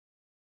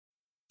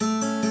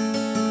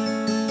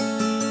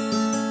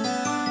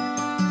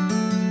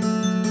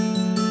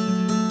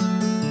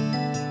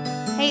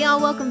y'all.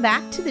 Welcome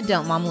back to the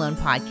Don't Mom Alone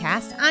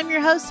podcast. I'm your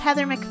host,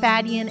 Heather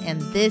McFadden,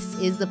 and this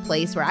is the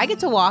place where I get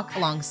to walk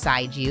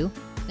alongside you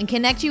and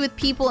connect you with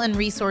people and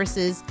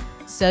resources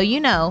so you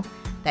know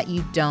that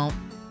you don't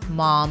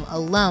mom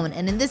alone.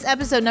 And in this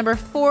episode number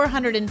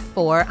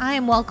 404, I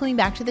am welcoming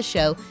back to the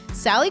show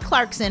Sally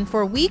Clarkson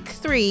for week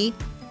 3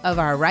 of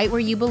our Right Where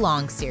You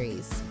Belong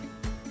series.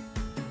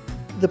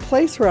 The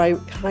place where I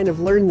kind of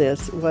learned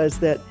this was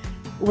that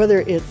whether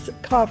it's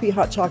coffee,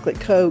 hot chocolate,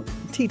 Coke,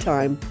 tea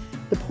time,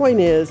 the point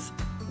is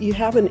you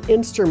have an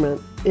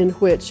instrument in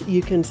which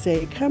you can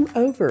say, come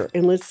over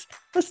and let's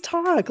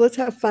talk, let's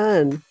have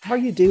fun. How are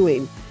you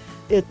doing?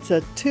 It's a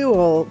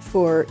tool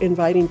for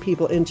inviting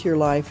people into your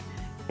life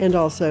and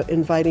also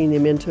inviting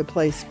them into a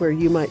place where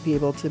you might be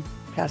able to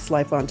pass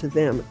life on to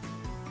them.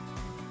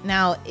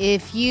 Now,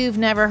 if you've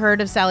never heard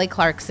of Sally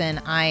Clarkson,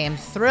 I am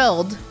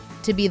thrilled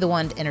to be the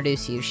one to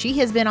introduce you. She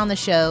has been on the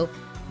show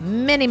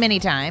many, many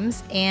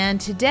times,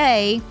 and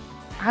today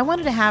I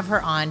wanted to have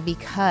her on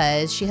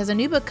because she has a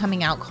new book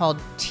coming out called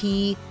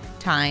Tea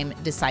Time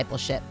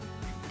Discipleship.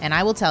 And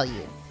I will tell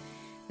you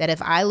that if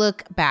I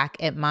look back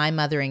at my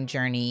mothering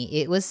journey,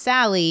 it was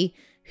Sally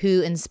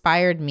who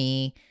inspired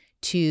me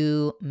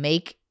to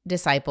make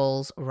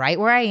disciples right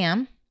where I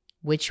am,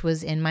 which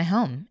was in my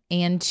home,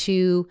 and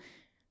to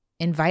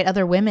invite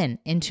other women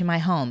into my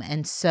home.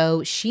 And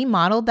so she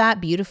modeled that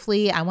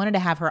beautifully. I wanted to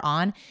have her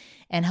on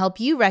and help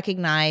you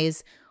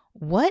recognize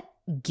what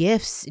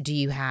gifts do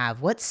you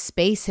have? What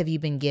space have you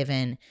been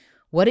given?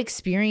 What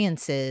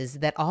experiences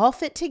that all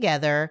fit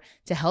together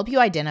to help you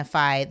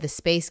identify the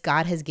space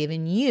God has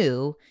given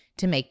you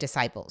to make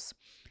disciples?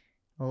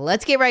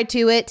 Let's get right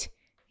to it.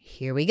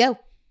 Here we go.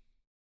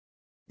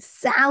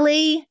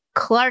 Sally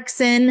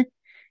Clarkson,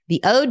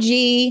 the OG.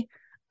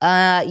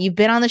 You've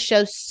been on the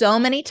show so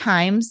many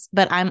times,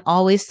 but I'm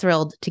always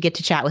thrilled to get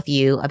to chat with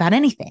you about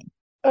anything.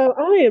 Oh,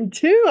 I am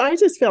too. I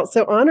just felt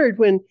so honored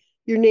when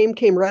your name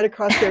came right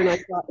across there and I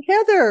thought,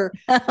 Heather,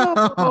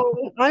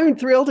 I'm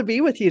thrilled to be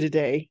with you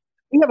today.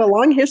 We have a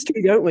long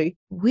history, don't we?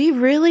 We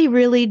really,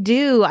 really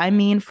do. I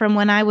mean, from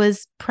when I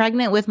was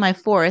pregnant with my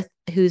 4th,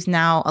 who's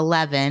now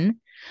 11.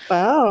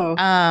 Wow.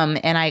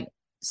 And I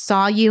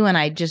saw you and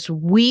I just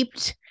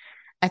wept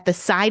at the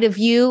sight of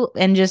you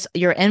and just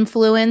your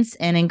influence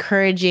and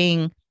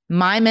encouraging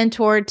my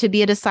mentor to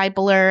be a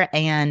discipler.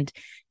 And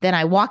then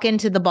I walk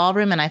into the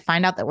ballroom and I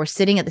find out that we're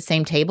sitting at the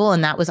same table.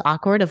 And that was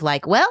awkward of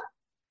like, well,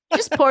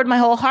 just poured my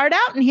whole heart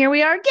out and here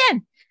we are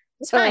again.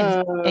 It's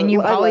fine. And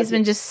you've always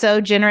been just so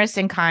generous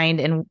and kind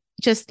and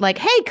just like,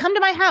 hey, come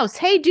to my house.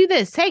 Hey, do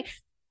this. Hey.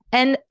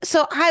 And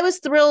so I was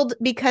thrilled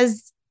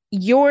because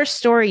your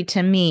story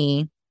to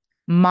me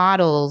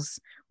models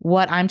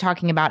what I'm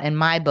talking about in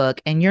my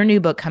book, and your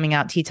new book coming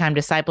out, Tea Time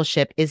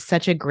Discipleship, is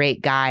such a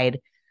great guide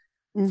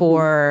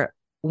for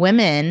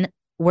women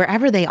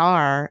wherever they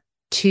are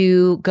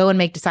to go and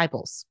make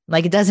disciples.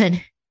 Like it doesn't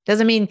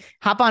mean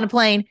hop on a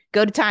plane,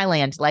 go to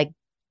Thailand, like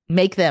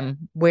make them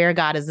where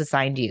God has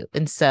assigned you.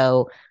 And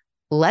so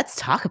let's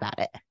talk about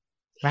it,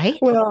 right?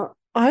 Well,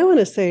 I want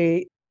to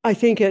say, I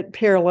think it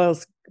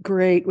parallels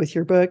great with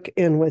your book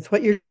and with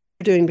what you're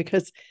doing,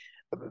 because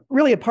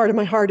really a part of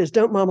my heart is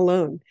don't mom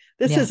alone.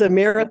 This is a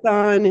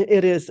marathon.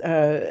 It is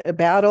a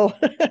battle.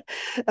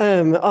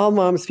 All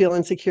moms feel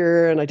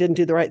insecure and I didn't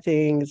do the right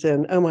things.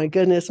 And oh my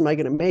goodness, am I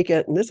going to make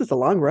it? And this is a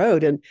long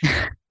road. And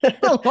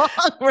a long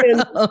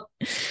road.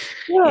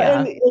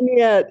 And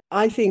yet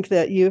I think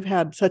that you've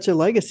had such a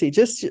legacy,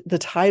 just the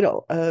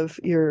title of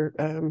your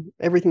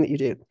everything that you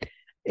do.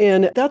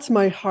 And that's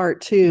my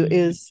heart too,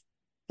 is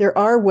there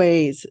are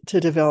ways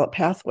to develop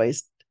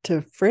pathways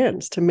to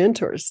friends, to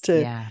mentors,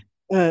 so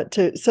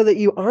that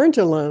you aren't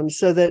alone,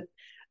 so that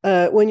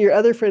when your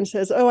other friend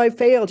says, oh, I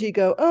failed, you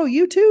go, oh,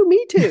 you too,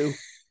 me too.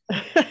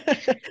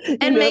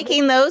 And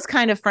making those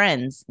kind of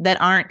friends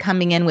that aren't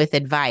coming in with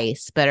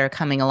advice, but are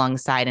coming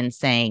alongside and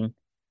saying,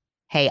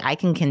 hey, I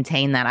can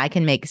contain that. I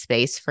can make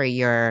space for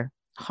your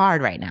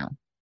hard right now.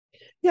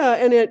 Yeah.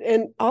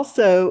 And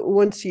also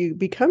once you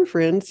become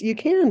friends, you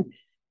can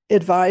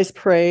advise,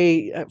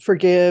 pray,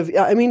 forgive.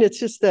 I mean, it's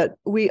just that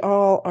we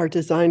all are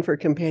designed for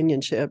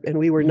companionship and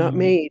we were not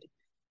made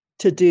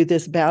to do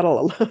this battle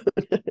alone,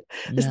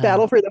 this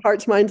battle for the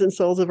hearts, minds, and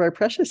souls of our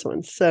precious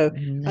ones. So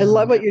I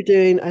love what you're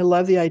doing. I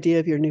love the idea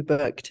of your new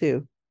book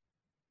too.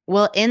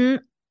 Well,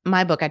 in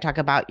my book, I talk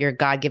about your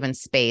God-given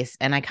space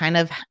and I kind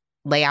of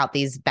lay out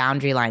these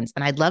boundary lines.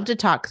 And I'd love to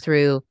talk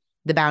through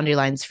the boundary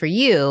lines for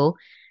you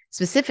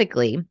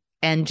specifically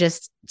and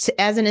just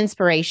as an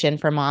inspiration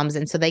for moms.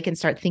 And so they can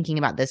start thinking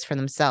about this for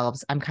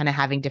themselves. I'm kind of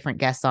having different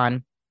guests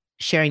on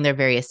sharing their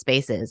various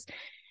spaces.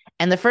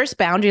 And the first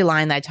boundary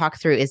line that I talk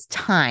through is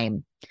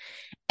time.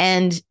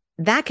 And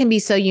that can be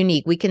so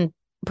unique. We can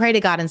pray to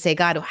God and say,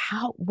 God,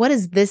 what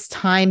is this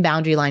time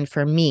boundary line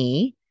for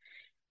me?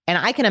 And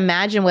I can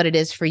imagine what it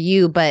is for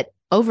you. But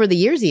over the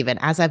years, even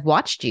as I've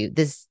watched you,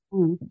 this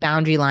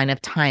boundary line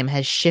of time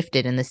has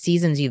shifted in the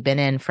seasons you've been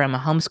in, from a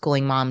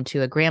homeschooling mom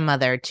to a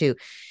grandmother to,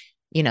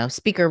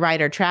 speaker,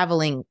 writer,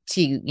 traveling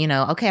to,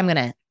 okay, I'm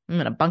going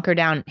to bunker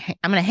down.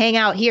 I'm going to hang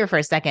out here for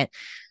a second.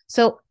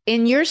 So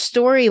in your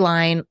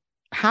storyline,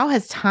 how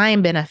has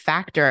time been a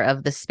factor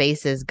of the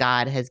spaces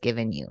God has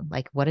given you?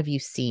 Like, what have you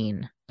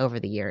seen over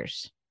the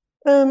years?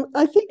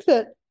 I think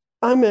that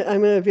I'm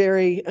a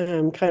very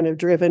kind of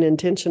driven,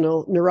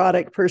 intentional,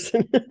 neurotic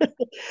person.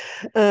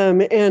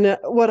 And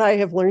what I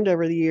have learned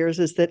over the years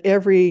is that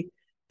every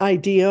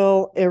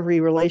ideal, every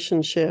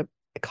relationship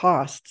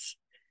costs.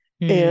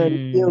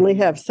 And you Hmm. only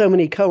have so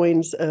many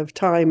coins of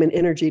time and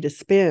energy to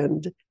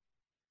spend.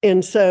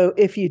 And so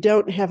if you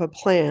don't have a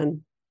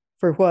plan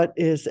for what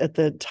is at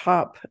the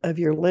top of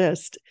your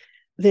list,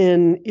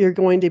 then you're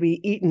going to be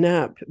eaten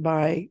up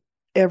by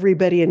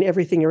everybody and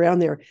everything around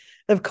there.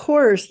 Of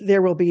course,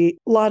 there will be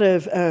a lot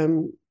of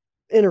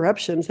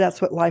interruptions.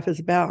 That's what life is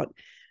about.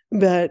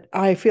 But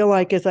I feel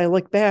like as I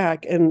look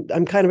back, and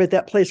I'm kind of at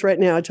that place right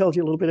now, I told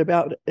you a little bit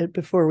about it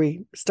before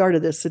we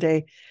started this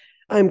today.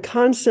 I'm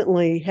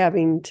constantly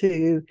having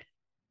to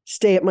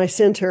stay at my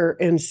center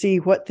and see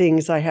what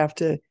things I have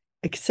to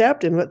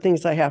accept and what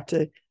things I have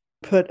to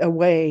put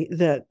away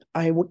that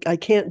I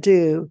can't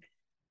do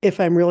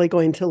if I'm really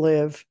going to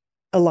live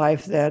a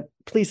life that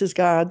pleases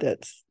God,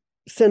 that's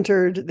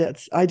centered,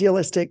 that's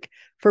idealistic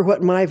for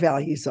what my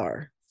values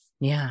are.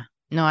 Yeah.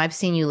 No, I've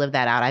seen you live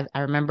that out. I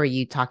remember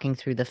you talking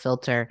through the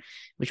filter,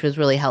 which was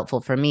really helpful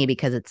for me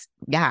because it's,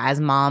 yeah, as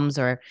moms,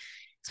 or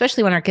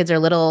especially when our kids are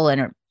little,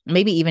 and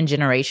maybe even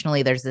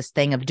generationally, there's this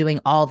thing of doing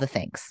all the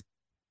things.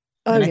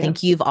 Oh, And I yeah.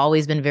 think you've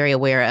always been very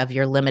aware of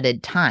your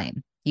limited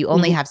time. You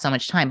only Mhm. have so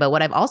much time. But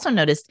what I've also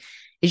noticed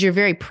is you're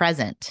very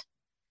present.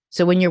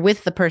 So when you're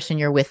with the person,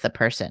 you're with the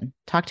person.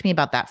 Talk to me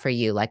about that for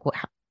you. Like,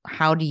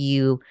 how do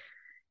you,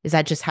 is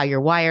that just how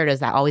you're wired? Has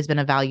that always been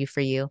a value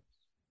for you?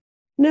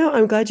 No,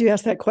 I'm glad you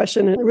asked that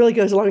question. And it really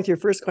goes along with your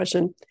first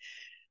question.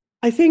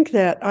 I think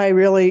that I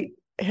really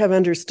have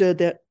understood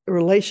that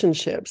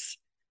relationships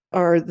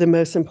are the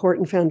most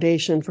important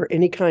foundation for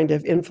any kind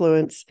of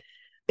influence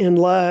and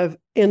love.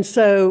 And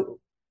so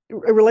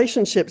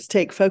relationships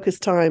take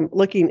focused time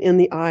looking in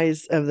the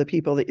eyes of the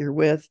people that you're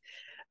with,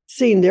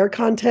 seeing their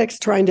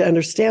context, trying to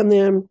understand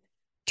them,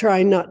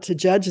 trying not to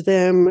judge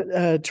them,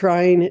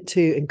 trying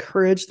to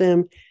encourage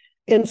them.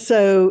 And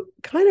so,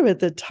 kind of at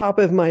the top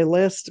of my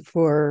list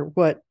for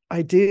what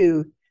I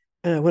do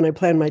when I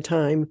plan my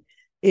time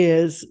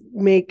is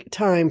make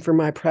time for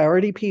my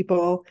priority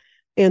people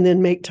and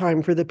then make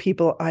time for the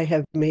people I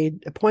have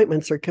made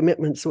appointments or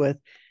commitments with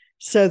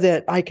so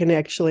that I can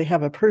actually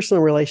have a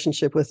personal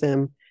relationship with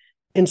them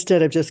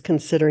instead of just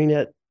considering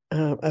it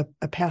a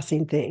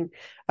passing thing.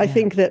 I Yeah.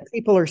 think that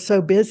people are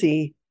so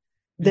busy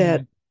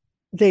that Mm,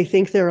 they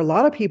think there are a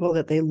lot of people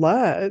that they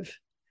love,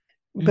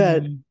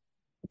 but mm,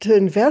 to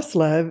invest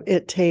love,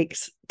 it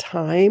takes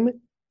time,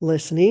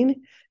 listening,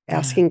 yeah.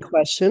 asking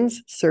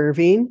questions,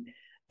 serving.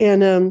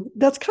 And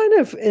that's kind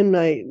of in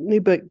my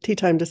new book, Tea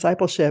Time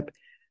Discipleship,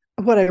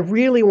 what I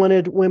really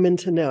wanted women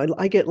to know.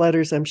 I get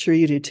letters, I'm sure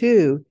you do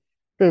too,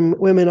 from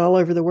women all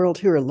over the world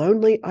who are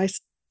lonely,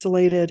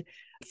 isolated,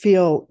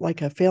 feel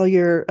like a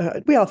failure.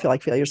 We all feel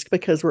like failures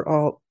because we're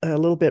all a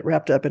little bit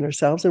wrapped up in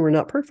ourselves and we're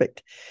not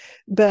perfect.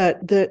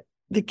 But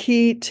the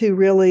key to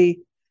really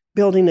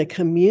building a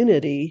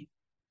community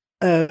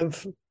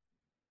of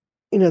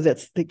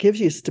that gives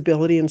you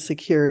stability and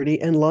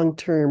security and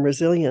long-term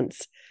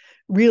resilience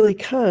really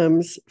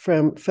comes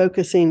from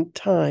focusing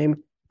time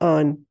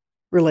on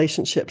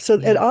relationships. So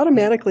it Yeah.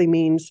 automatically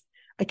means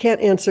I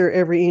can't answer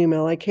every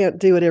email. I can't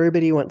do what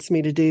everybody wants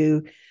me to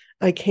do.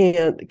 I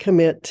can't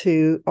commit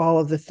to all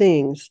of the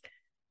things.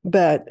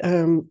 But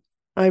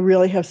I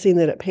really have seen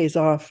that it pays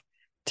off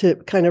to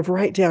kind of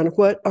write down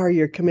what are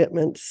your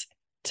commitments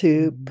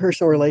to Mhm.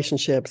 personal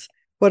relationships,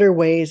 what are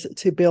ways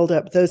to build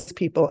up those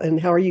people,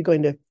 and how are you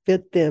going to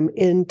fit them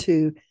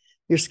into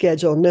your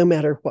schedule no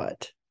matter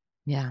what?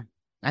 Yeah.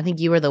 I think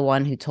you were the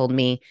one who told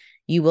me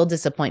you will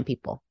disappoint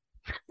people.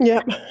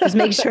 Yeah. Just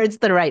make sure it's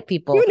the right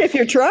people. Even if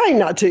you're trying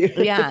not to.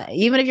 Yeah,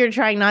 even if you're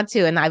trying not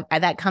to. And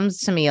that comes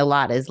to me a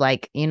lot, is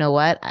like, you know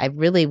what? I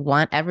really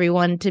want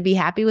everyone to be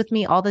happy with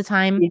me all the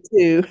time. Me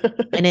too.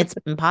 And it's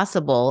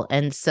impossible.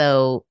 And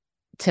so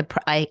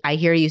I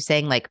hear you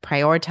saying, like,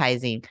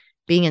 prioritizing,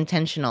 being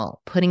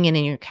intentional, putting it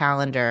in your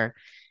calendar.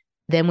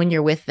 Then when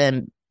you're with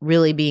them,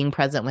 really being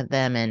present with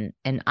them,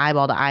 and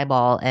eyeball to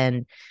eyeball.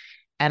 And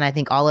I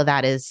think all of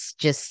that is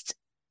just,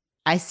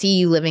 I see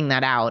you living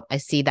that out. I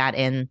see that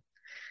in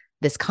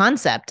this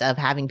concept of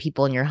having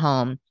people in your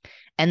home.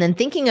 And then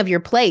thinking of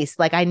your place.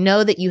 Like, I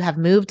know that you have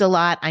moved a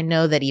lot. I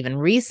know that even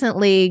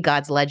recently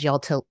God's led y'all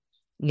to,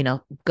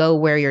 go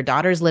where your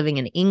daughter's living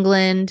in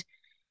England.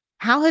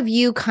 How have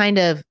you kind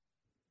of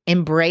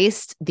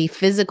embraced the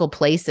physical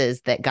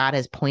places that God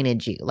has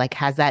pointed you? Like,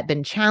 has that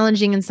been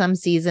challenging in some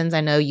seasons?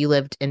 I know you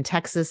lived in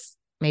Texas,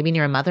 maybe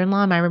near a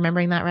mother-in-law. Am I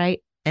remembering that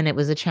right? And it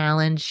was a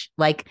challenge.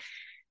 Like,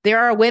 there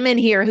are women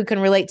here who can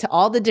relate to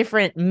all the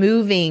different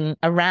moving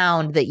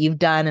around that you've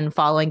done and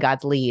following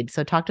God's lead.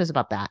 So talk to us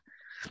about that.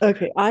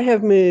 Okay. I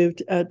have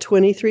moved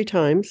 23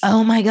 times.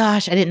 Oh my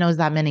gosh, I didn't know it was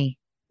that many.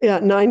 Yeah,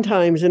 9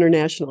 times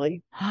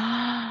internationally.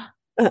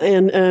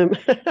 And and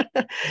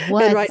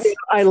What? right now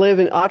I live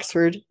in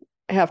Oxford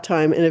half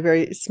time in a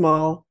very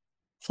small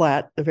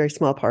flat, a very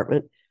small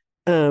apartment,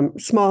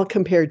 small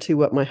compared to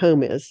what my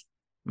home is.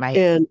 Right.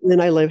 And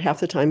then I live half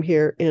the time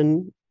here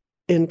in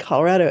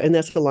Colorado. And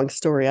that's a long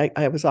story.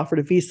 I was offered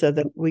a visa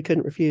that we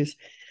couldn't refuse.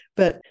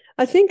 But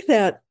I think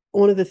that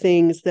one of the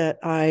things that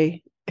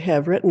I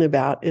have written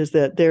about is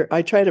that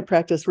I try to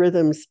practice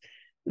rhythms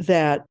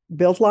that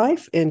build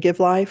life and give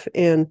life.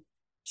 And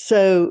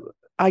so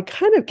I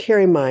kind of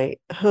carry my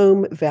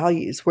home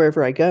values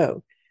wherever I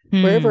go.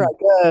 Wherever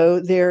I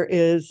go, there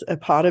is a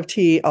pot of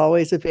tea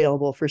always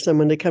available for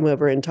someone to come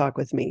over and talk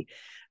with me.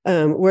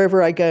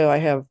 Wherever I go, I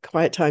have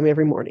quiet time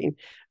every morning.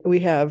 We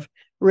have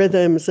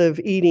rhythms of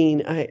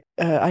eating. I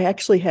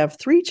actually have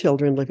 3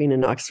 children living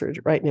in Oxford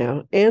right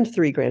now and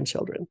 3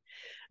 grandchildren.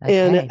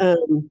 Okay.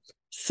 And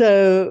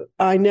so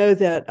I know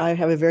that I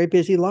have a very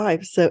busy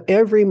life. So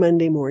every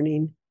Monday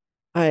morning,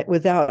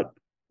 without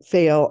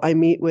fail, I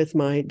meet with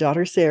my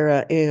daughter,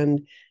 Sarah,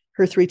 and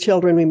her 3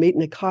 children. We meet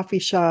in a coffee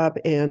shop,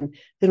 and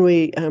then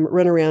we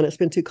run around. It's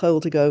been too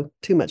cold to go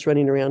too much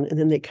running around. And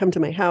then they come to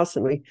my house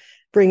and we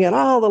bring out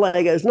all the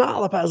Legos and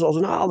all the puzzles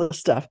and all the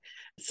stuff.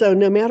 So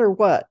no matter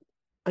what,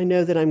 I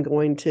know that I'm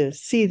going to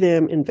see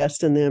them,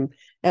 invest in them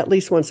at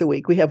least once a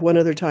week. We have one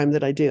other time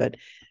that I do it.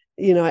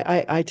 You know,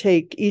 I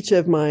take each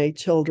of my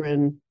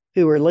children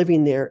who are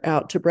living there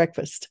out to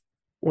breakfast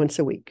once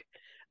a week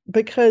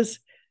because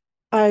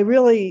I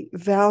really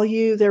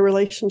value their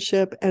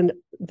relationship, and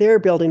they're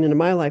building into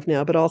my life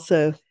now, but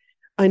also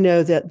I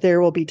know that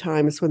there will be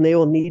times when they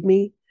will need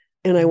me,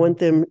 and I want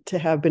them to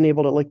have been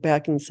able to look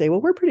back and say, well,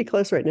 we're pretty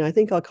close right now. I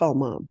think I'll call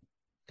Mom.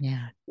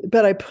 Yeah.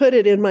 But I put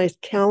it in my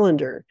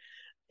calendar.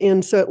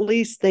 And so at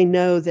least they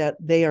know that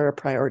they are a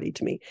priority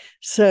to me.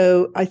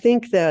 So I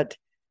think that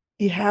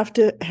you have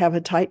to have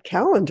a tight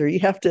calendar. You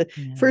have to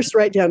first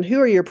write down,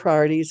 who are your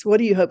priorities? What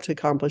do you hope to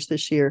accomplish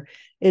this year?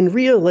 And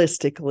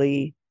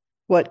realistically,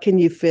 what can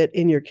you fit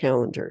in your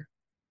calendar?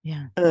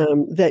 Yeah.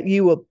 That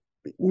you will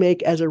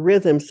make as a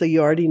rhythm, so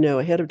you already know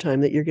ahead of time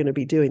that you're going to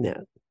be doing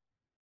that.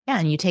 Yeah.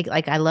 And you take,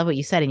 like, I love what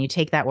you said, and you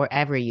take that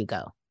wherever you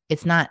go.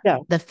 It's not the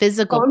Oh,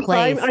 physical I'm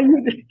place.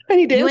 fine. I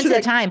need to You answer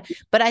went to that. time,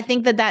 but I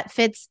think that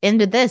fits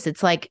into this.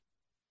 It's like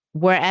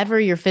wherever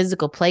your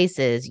physical place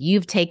is,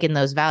 you've taken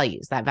those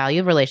values, that value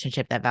of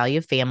relationship, that value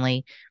of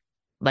family,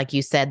 like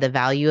you said, the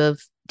value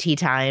of tea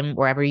time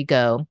wherever you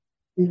go,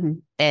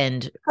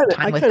 and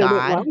time with I God. went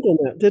loud in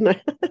that, didn't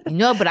I?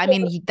 No, but I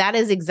mean, that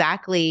is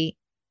exactly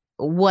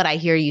what I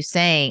hear you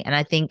saying. And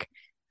I think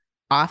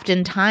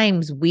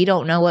oftentimes we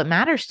don't know what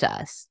matters to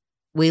us.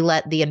 We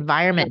let the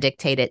environment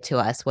dictate it to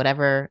us,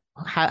 whatever.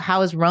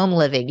 How is Rome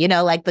living? You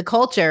know, like the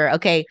culture.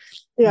 Okay,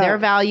 they're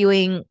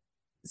valuing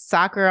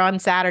soccer on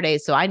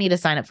Saturdays, so I need to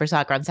sign up for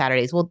soccer on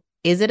Saturdays. Well,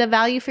 is it a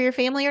value for your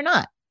family or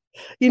not?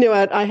 You know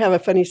what? I have a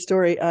funny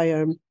story.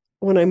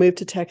 When I moved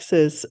to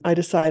Texas, I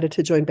decided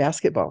to join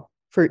basketball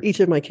for each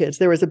of my kids.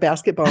 There was a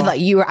basketball. I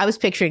thought I was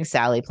picturing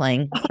Sally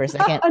playing for a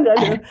second.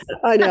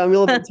 I know. I'm a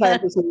little bit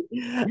tired this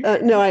week.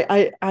 No,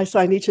 I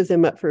signed each of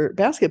them up for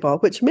basketball,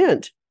 which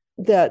meant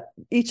that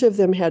each of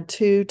them had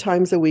 2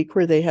 times a week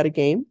where they had a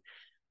game.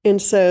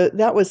 And so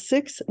that was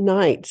 6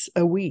 nights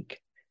a week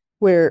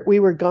where we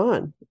were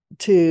gone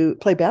to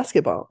play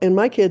basketball. And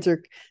my kids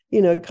are,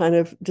 you know, kind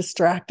of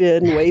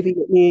distracted and waving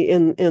at me.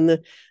 And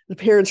the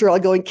parents are all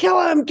going,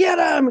 kill him, get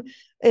him.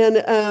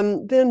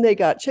 And then they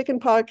got chicken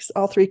pox,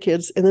 all 3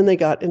 kids. And then they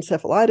got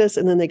encephalitis.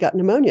 And then they got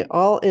pneumonia,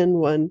 all in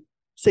one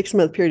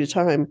 6-month period of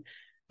time.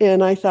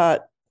 And I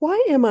thought,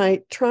 why am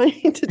I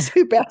trying to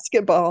do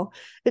basketball?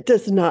 It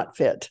does not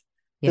fit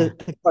the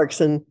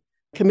Clarkson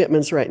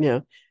commitments right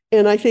now.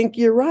 And I think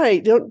you're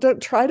right.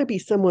 Don't try to be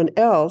someone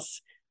else.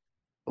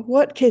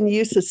 What can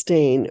you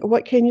sustain?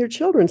 What can your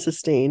children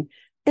sustain?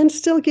 And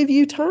still give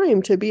you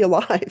time to be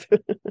alive.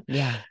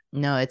 Yeah.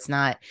 No, it's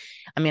not.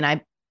 I mean,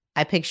 I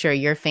picture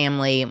your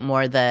family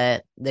more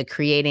the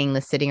creating,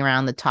 the sitting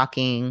around, the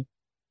talking,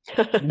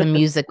 the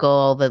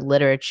musical, the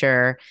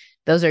literature.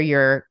 Those are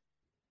your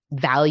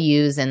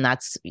values, and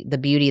that's the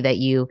beauty that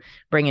you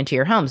bring into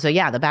your home. So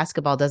yeah, the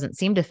basketball doesn't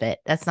seem to fit.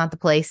 That's not the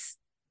place.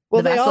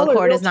 Well, the basketball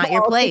court is not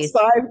your place.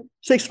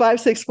 6'5",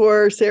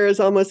 6'4". Sarah's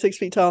almost 6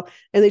 feet tall,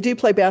 and they do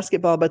play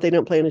basketball, but they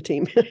don't play in a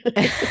team.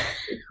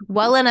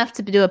 Well enough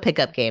to do a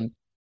pickup game.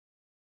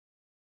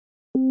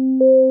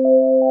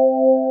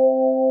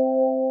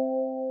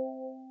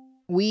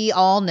 We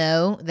all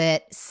know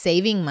that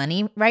saving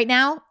money right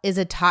now is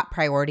a top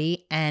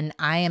priority, and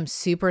I am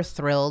super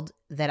thrilled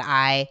that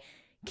I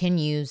can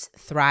use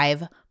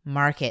Thrive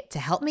Market to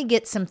help me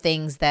get some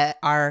things that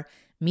are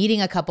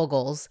meeting a couple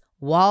goals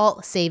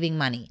while saving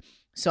money.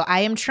 So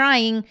I am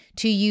trying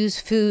to use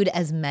food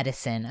as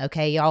medicine,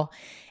 okay, y'all?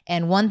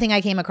 And one thing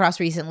I came across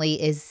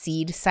recently is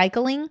seed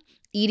cycling,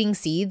 eating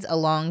seeds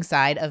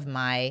alongside of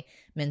my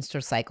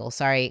menstrual cycle.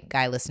 Sorry,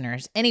 guy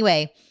listeners.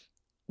 Anyway,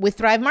 with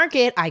Thrive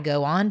Market, I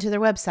go on to their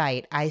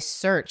website, I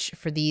search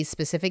for these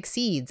specific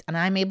seeds, and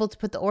I'm able to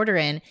put the order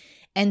in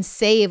and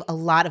save a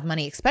lot of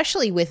money,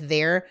 especially with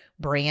their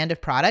brand of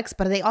products.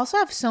 But they also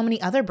have so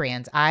many other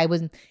brands. I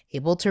was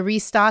able to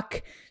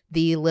restock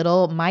the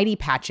little Mighty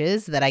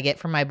Patches that I get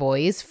from my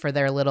boys for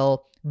their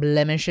little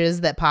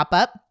blemishes that pop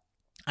up.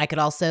 I could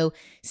also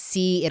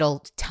see,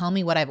 it'll tell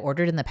me what I've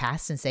ordered in the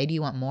past and say, do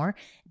you want more?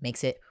 It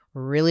makes it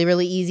really,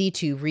 really easy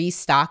to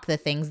restock the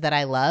things that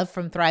I love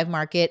from Thrive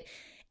Market.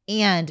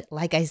 And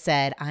like I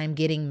said, I'm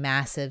getting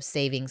massive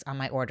savings on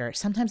my order,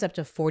 sometimes up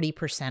to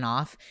 40%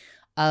 off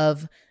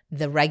of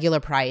the regular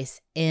price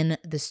in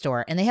the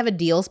store. And they have a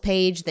deals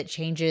page that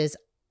changes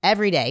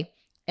every day.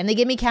 And they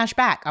give me cash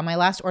back. On my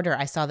last order,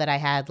 I saw that I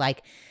had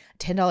like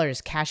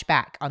 $10 cash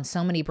back on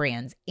so many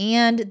brands.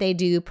 And they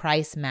do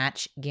price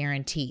match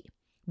guarantee.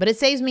 But it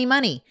saves me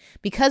money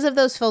because of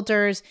those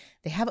filters.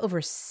 They have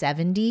over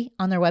 70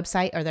 on their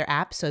website or their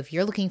app. So if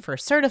you're looking for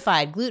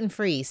certified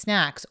gluten-free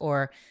snacks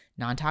or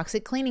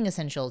non-toxic cleaning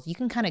essentials, you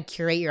can kind of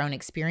curate your own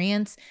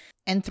experience.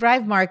 And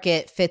Thrive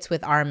Market fits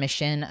with our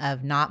mission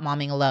of not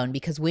momming alone,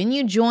 because when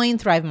you join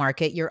Thrive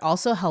Market, you're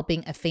also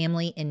helping a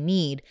family in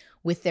need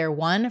with their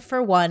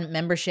 1-for-1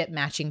 membership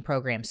matching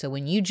program. So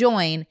when you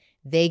join,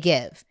 they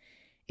give.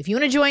 If you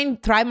want to join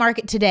Thrive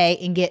Market today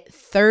and get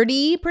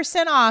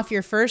 30% off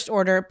your first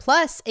order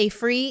plus a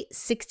free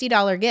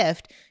 $60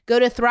 gift, go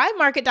to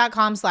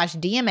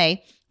thrivemarket.com/DMA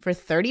for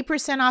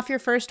 30% off your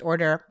first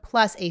order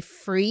plus a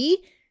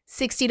free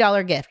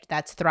 $60 gift.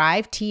 That's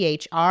Thrive,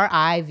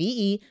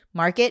 THRIVE,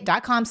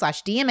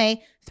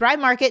 market.com/DMA,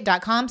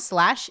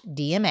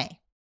 thrivemarket.com/DMA.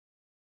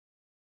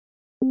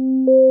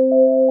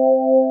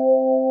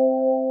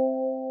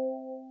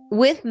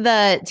 With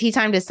the Tea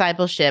Time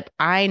Discipleship,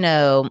 I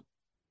know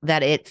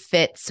that it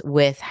fits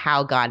with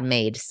how God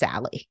made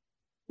Sally.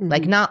 Mm-hmm.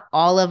 Like, not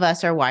all of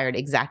us are wired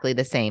exactly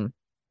the same.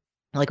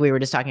 Like we were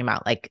just talking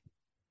about, like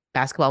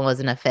basketball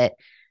wasn't a fit.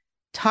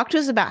 Talk to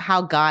us about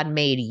how God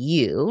made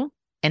you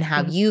and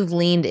how you've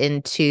leaned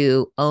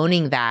into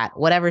owning that,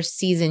 whatever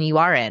season you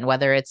are in,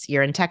 whether it's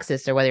you're in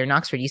Texas or whether you're in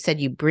Oxford. You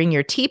said you bring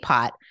your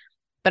teapot,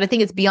 but I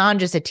think it's beyond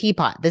just a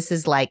teapot. This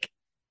is like,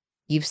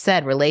 you've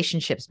said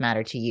relationships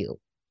matter to you.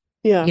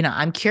 Yeah. You know,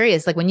 I'm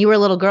curious, like when you were a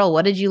little girl,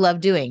 what did you love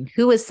doing?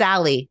 Who was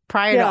Sally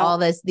prior to all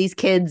these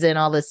kids and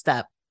all this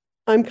stuff?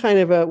 I'm kind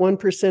of a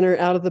 1%er,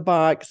 out of the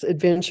box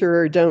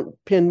adventurer. Don't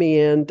pin me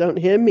in, don't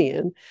hem me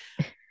in.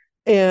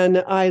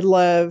 And I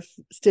love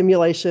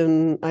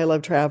stimulation. I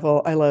love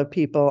travel. I love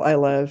people. I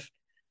love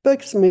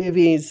books,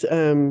 movies.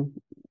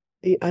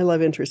 I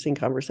love interesting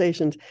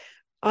conversations.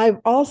 I've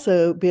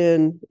also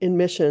been in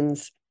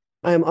missions.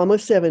 I'm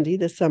almost 70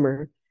 this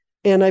summer,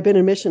 and I've been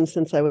in missions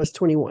since I was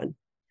 21.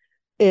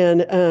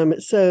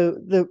 And so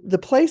the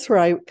place where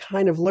I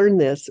kind of learned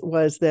this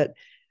was that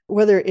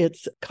whether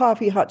it's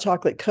coffee, hot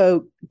chocolate,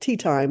 Coke, tea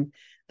time,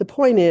 the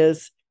point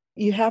is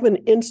you have an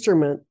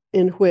instrument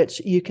in which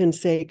you can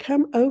say,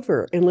 come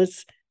over and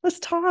let's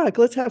talk,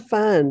 let's have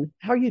fun.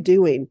 How are you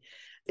doing?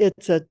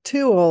 It's a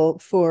tool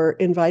for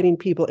inviting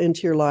people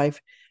into your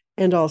life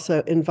and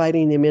also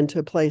inviting them into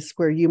a place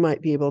where you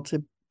might be able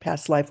to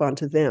pass life on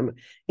to them,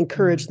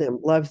 encourage them,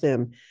 love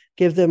them,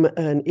 give them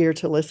an ear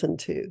to listen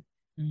to.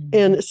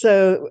 And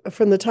so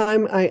from the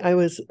time I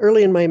was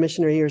early in my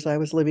missionary years, I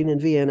was living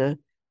in Vienna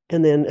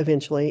and then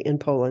eventually in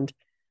Poland.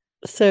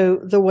 So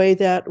the way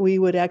that we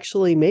would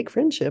actually make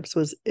friendships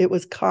was, it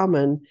was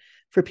common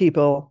for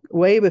people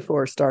way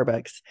before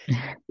Starbucks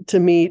to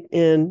meet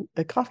in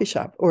a coffee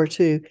shop or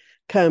to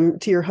come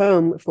to your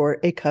home for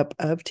a cup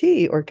of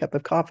tea or a cup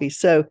of coffee.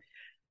 So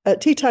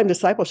tea time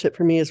discipleship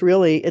for me is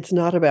really, it's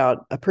not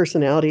about a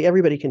personality.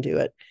 Everybody can do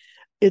it.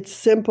 It's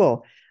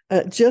simple.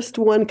 Just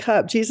one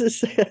cup. Jesus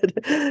said,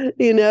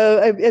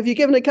 have you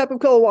given a cup of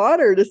cold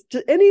water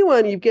to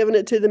anyone? You've given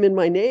it to them in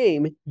my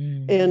name.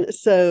 And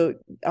so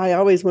I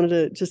always wanted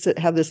to just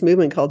have this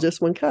movement called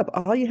Just One Cup.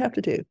 All you have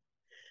to do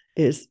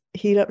is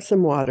heat up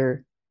some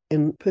water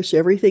and push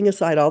everything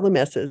aside, all the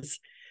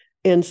messes,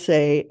 and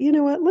say, you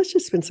know what, let's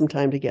just spend some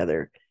time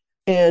together.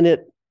 And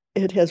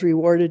it has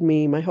rewarded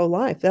me my whole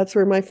life. That's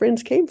where my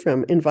friends came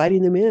from,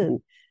 inviting them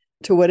in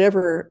to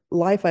whatever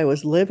life I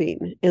was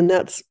living. And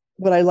that's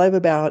what I love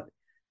about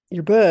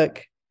your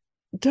book.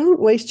 Don't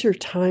waste your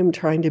time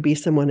trying to be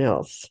someone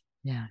else.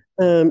 Yeah.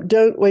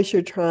 Don't waste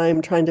your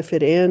time trying to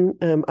fit in.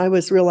 I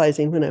was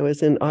realizing when I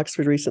was in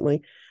Oxford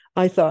recently,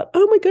 I thought,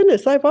 oh my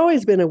goodness, I've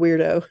always been a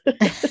weirdo.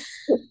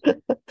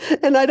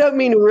 And I don't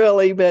mean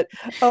really, but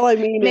all I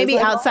mean maybe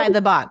is outside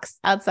the box.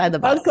 Outside the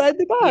box. Outside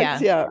the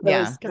box. Yeah. That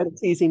Yeah. was kind of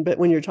teasing, but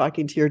when you're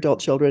talking to your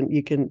adult children,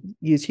 you can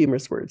use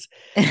humorous words.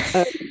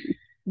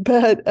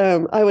 But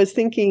I was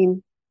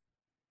thinking,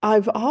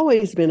 I've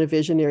always been a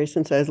visionary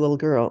since I was a little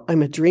girl.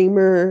 I'm a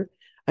dreamer.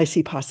 I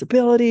see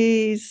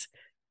possibilities.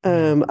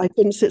 I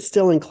couldn't sit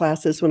still in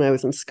classes when I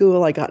was in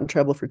school. I got in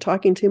trouble for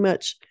talking too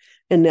much.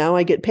 And now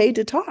I get paid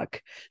to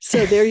talk.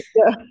 So there you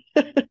go.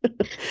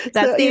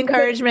 That's the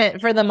encouragement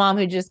for the mom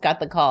who just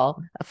got the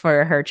call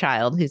for her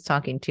child who's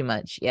talking too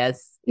much.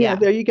 Yes. Yeah,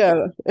 there you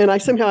go. And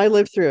I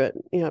lived through it.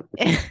 Yeah.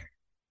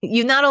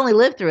 You not only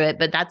lived through it,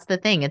 but that's the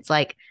thing. It's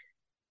like,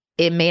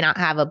 it may not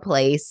have a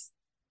place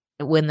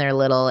when they're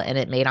little and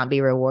it may not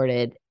be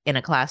rewarded in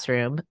a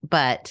classroom,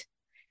 but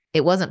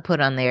it wasn't put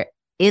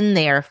in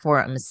there for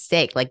a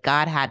mistake. Like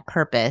God had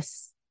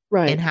purpose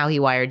in how he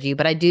wired you.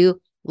 But I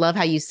do love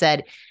how you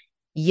said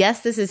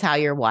yes, this is how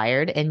you're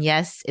wired. And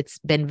yes, it's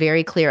been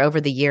very clear over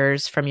the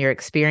years from your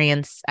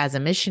experience as a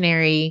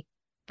missionary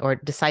or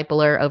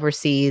discipler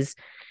overseas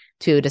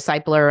to a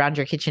discipler around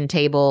your kitchen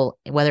table,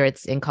 whether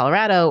it's in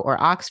Colorado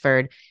or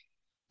Oxford.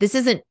 This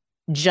isn't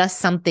just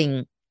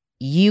something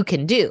you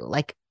can do.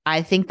 Like,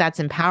 I think that's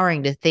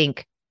empowering to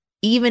think,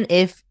 even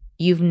if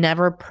you've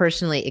never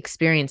personally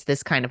experienced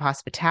this kind of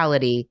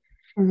hospitality,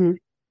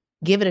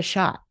 give it a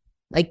shot.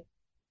 Like,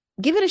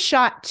 give it a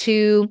shot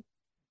to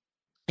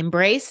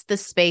embrace the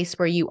space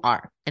where you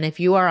are. And if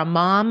you are a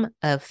mom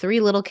of 3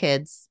 little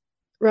kids,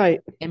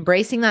 right,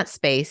 embracing that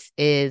space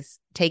is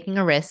taking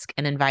a risk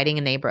and inviting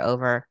a neighbor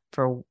over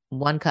for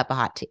 1 cup of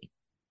hot tea.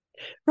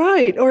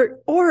 Right.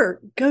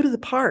 Or go to the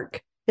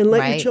park and let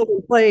your Right.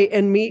 children play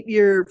and meet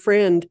your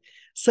friend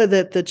so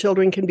that the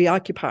children can be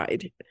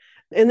occupied.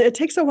 And it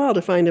takes a while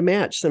to find a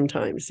match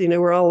sometimes. You know,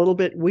 we're all a little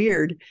bit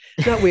weird.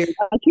 Not weird.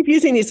 I keep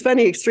using these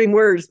funny extreme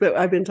words, but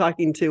I've been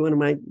talking to one of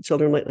my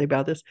children lately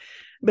about this.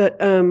 But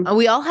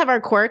We all have our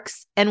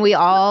quirks, and we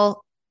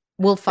all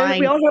will and find.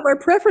 we all have our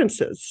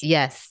preferences.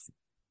 Yes.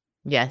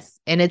 Yes.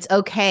 And it's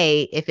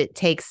okay if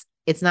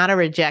it's not a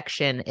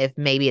rejection if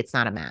maybe it's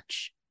not a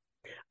match.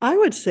 I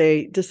would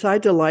say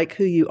decide to like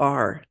who you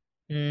are,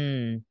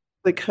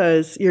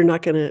 because you're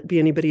not going to be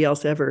anybody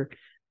else ever.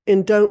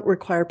 And don't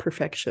require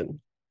perfection.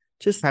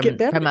 Just get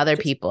better. From other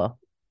people.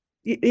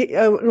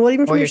 Well,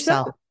 even from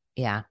yourself.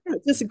 Yeah.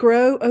 Just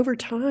grow over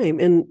time.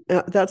 And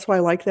that's why I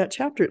like that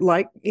chapter.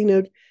 Like,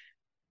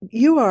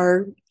 you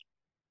are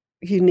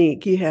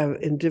unique. You have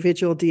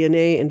individual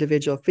DNA,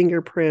 individual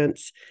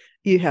fingerprints.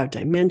 You have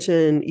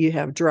dimension. You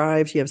have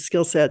drives. You have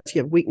skill sets.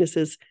 You have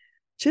weaknesses.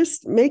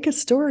 Just make a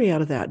story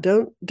out of that.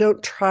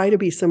 Don't try to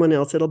be someone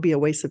else. It'll be a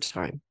waste of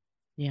time.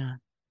 Yeah.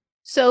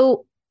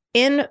 So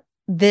in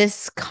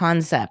this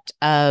concept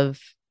of,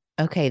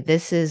 okay,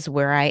 this is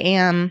where I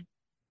am.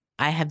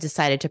 I have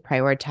decided to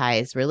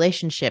prioritize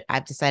relationship.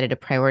 I've decided to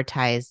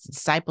prioritize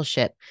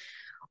discipleship.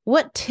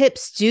 What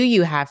tips do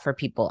you have for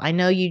people? I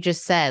know you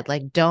just said,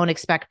 like, don't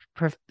expect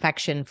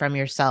perfection from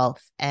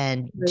yourself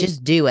and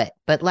just do it.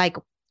 But like,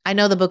 I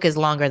know the book is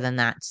longer than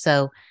that.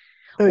 So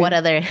what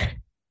other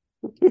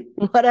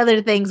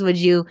things would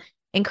you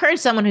encourage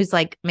someone who's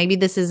like, maybe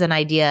this is an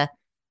idea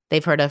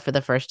they've heard of for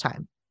the first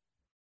time?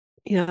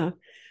 Yeah.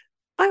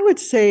 I would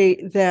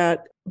say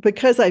that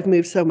because I've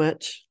moved so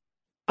much,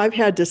 I've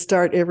had to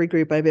start every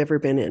group I've ever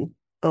been in,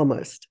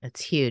 almost.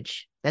 That's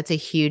huge. That's a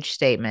huge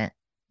statement.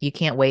 You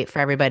can't wait for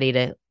everybody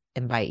to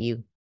invite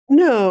you.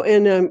 No,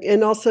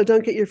 and also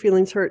don't get your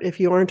feelings hurt if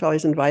you aren't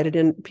always invited.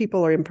 And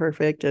people are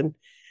imperfect,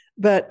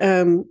 but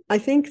I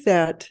think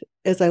that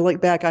as I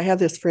look back, I have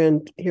this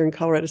friend here in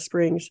Colorado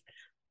Springs,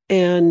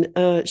 and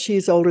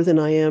she's older than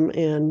I am,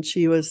 and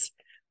she was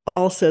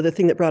also, the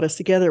thing that brought us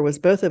together was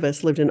both of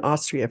us lived in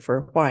Austria for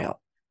a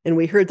while, and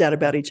we heard that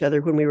about each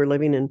other when we were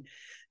living in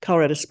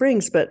Colorado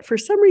Springs. But for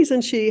some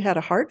reason, she had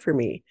a heart for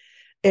me,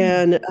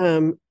 and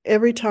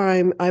every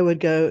time I would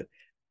go,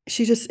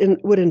 she just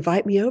would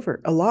invite me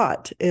over a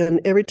lot.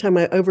 And every time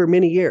over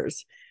many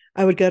years,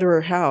 I would go to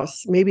her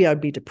house. Maybe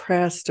I'd be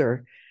depressed,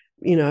 or,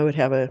 I would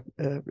have a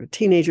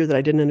teenager that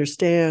I didn't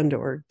understand,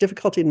 or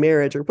difficulty in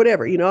marriage, or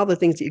whatever, all the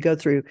things that you go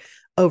through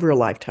over a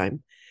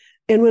lifetime.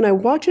 And when I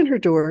walked in her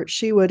door,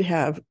 she would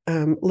have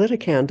lit a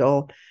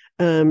candle.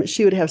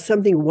 She would have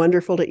something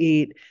wonderful to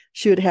eat.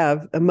 She would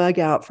have a mug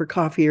out for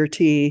coffee or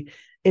tea.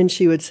 And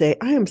she would say,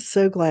 I am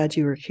so glad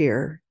you were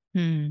here.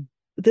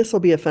 This will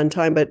be a fun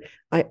time. But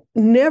I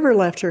never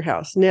left her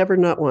house, never,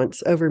 not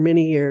once, over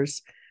many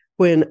years,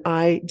 when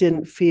I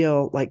didn't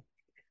feel like,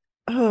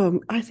 oh,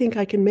 I think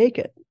I can make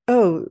it.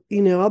 Oh,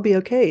 I'll be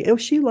okay. Oh,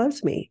 she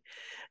loves me.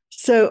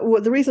 So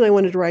the reason I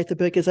wanted to write the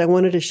book is I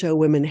wanted to show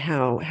women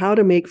how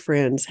to make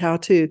friends, how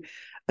to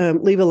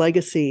leave a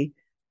legacy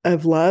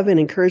of love and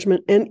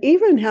encouragement, and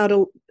even how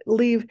to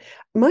leave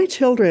my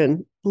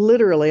children.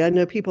 Literally, I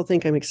know people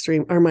think I'm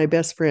extreme, are my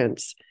best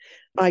friends.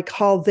 I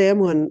call them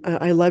when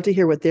I love to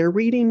hear what they're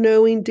reading,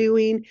 knowing,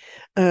 doing.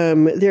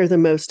 They're the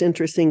most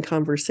interesting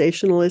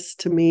conversationalists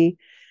to me.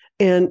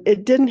 And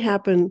it didn't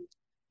happen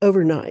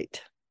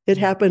overnight. It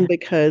happened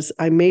because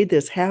I made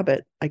this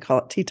habit. I call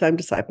it tea time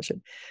discipleship.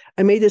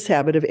 I made this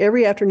habit of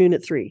every afternoon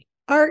at 3.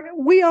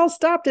 We all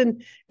stopped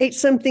and ate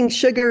something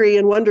sugary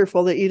and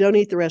wonderful that you don't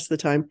eat the rest of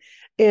the time,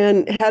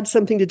 and had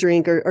something to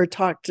drink or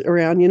talked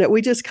around.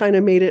 We just kind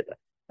of made it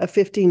a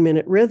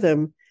 15-minute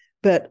rhythm.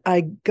 But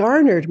I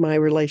garnered my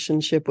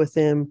relationship with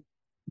them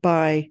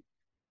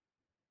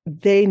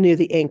they knew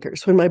the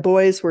anchors. When my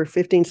boys were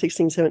 15,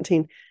 16,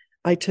 17,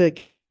 I took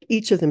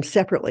each of them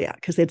separately out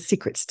because they had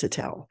secrets to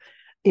tell.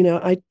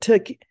 I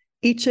took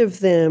each of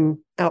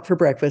them out for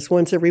breakfast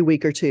once every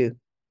week or two,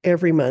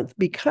 every month,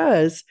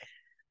 because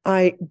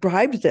I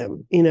bribed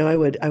them. I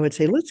would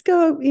say, let's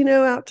go,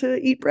 out to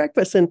eat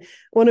breakfast. And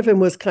one of them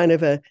was kind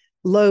of a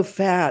low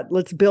fat,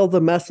 let's build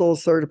the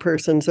muscles sort of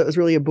person. So it was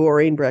really a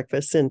boring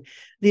breakfast. And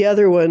the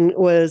other one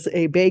was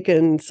a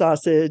bacon,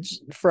 sausage,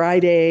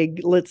 fried egg.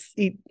 Let's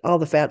eat all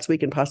the fats we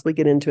can possibly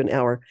get into an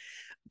hour.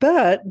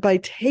 But by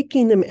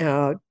taking them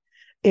out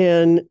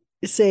and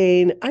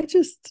saying, I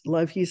just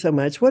love you so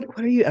much. What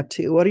are you up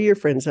to? What are your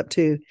friends up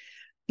to?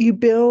 You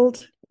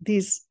build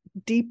these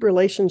deep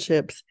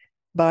relationships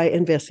by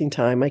investing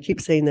time. I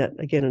keep saying that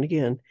again and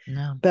again.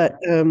 No. But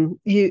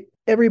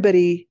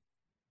everybody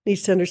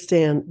needs to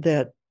understand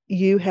that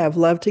you have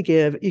love to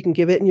give. You can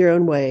give it in your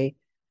own way.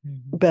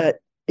 Mm-hmm. But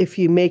if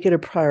you make it a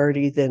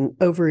priority, then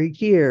over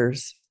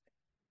years,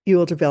 you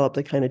will develop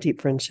the kind of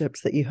deep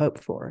friendships that you hope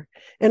for.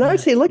 And I would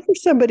say, look for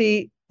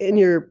somebody in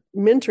your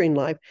mentoring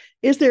life.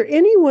 Is there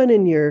anyone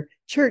in your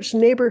church,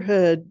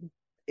 neighborhood,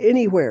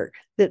 anywhere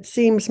that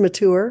seems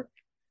mature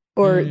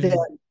or that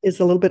is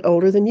a little bit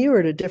older than you or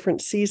at a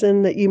different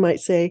season that you might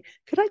say,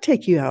 could I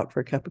take you out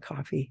for a cup of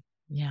coffee?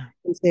 Yeah.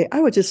 And say,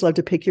 I would just love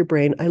to pick your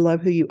brain. I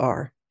love who you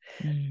are.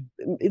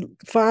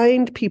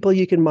 Find people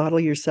you can model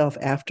yourself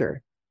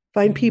after.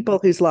 Find people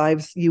whose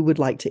lives you would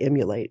like to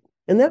emulate.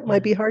 And that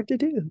might be hard to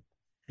do.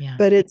 Yeah.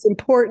 But it's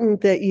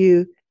important that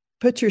you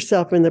put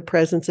yourself in the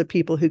presence of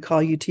people who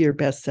call you to your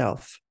best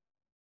self.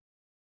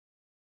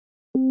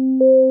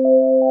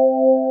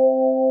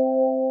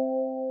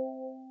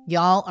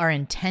 Y'all are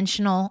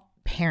intentional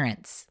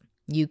parents.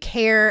 You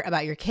care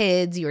about your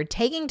kids. You're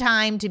taking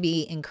time to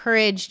be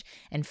encouraged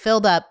and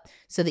filled up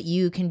so that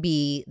you can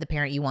be the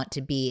parent you want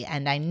to be.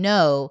 And I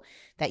know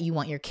that you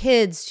want your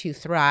kids to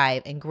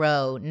thrive and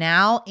grow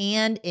now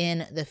and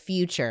in the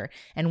future.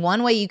 And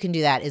one way you can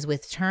do that is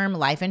with term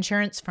life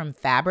insurance from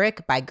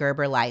Fabric by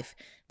Gerber Life.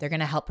 They're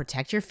going to help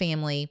protect your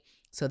family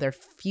so their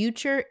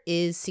future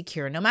is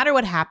secure no matter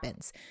what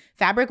happens.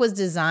 Fabric was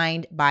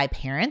designed by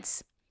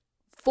parents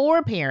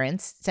for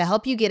parents to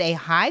help you get a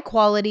high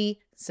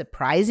quality,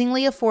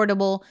 surprisingly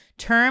affordable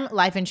term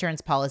life insurance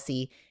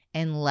policy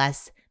in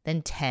less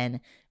than 10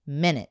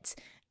 minutes.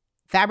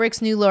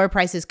 Fabric's new lower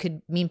prices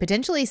could mean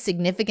potentially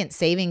significant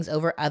savings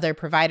over other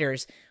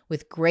providers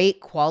with great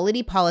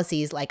quality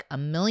policies like $1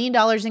 million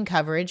in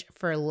coverage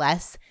for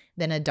less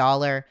than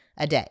 $1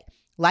 a day.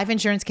 Life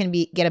insurance can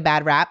get a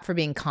bad rap for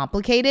being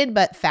complicated,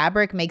 but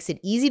Fabric makes it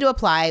easy to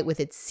apply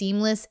with its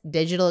seamless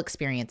digital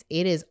experience.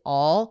 It is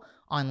all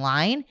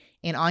online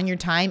and on your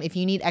time. If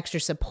you need extra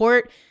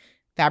support,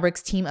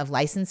 Fabric's team of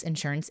licensed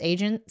insurance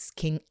agents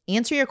can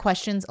answer your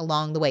questions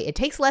along the way. It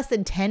takes less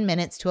than 10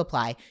 minutes to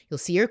apply. You'll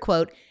see your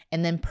quote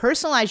and then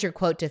personalize your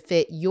quote to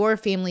fit your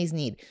family's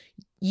need.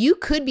 You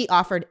could be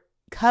offered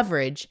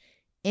coverage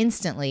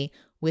instantly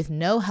with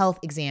no health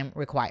exam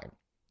required.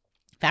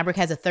 Fabric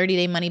has a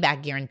 30-day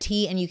money-back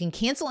guarantee, and you can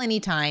cancel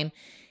anytime.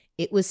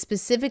 It was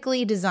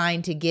specifically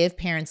designed to give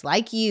parents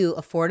like you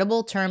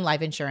affordable term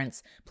life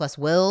insurance, plus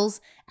wills,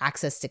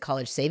 access to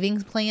college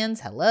savings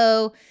plans,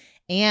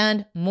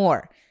 and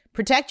more.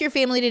 Protect your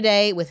family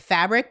today with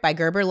Fabric by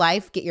Gerber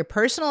Life. Get your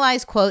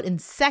personalized quote in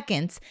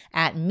seconds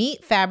at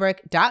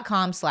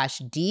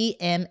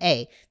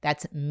meetfabric.com/DMA.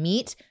 That's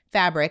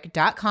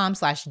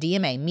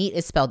meetfabric.com/DMA. Meet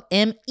is spelled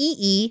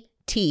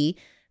MEET.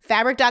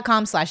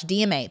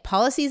 Fabric.com/DMA.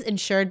 Policies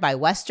insured by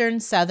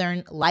Western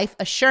Southern Life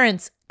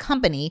Assurance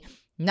Company.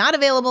 Not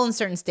available in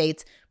certain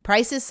states.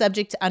 Prices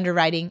subject to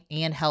underwriting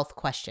and health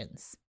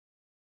questions.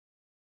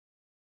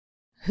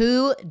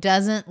 Who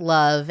doesn't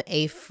love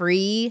a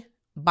free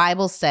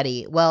Bible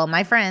study? Well,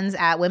 my friends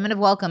at Women of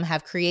Welcome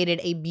have created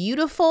a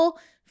beautiful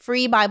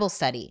free Bible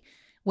study.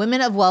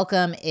 Women of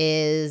Welcome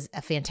is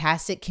a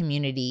fantastic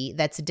community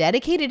that's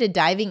dedicated to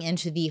diving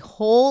into the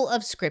whole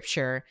of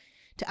Scripture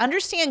to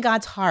understand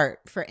God's heart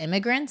for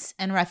immigrants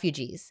and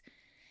refugees.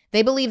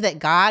 They believe that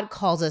God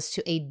calls us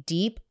to a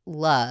deep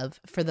love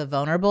for the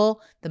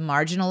vulnerable, the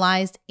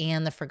marginalized,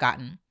 and the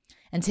forgotten.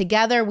 And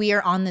together we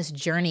are on this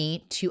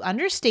journey to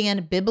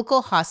understand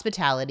biblical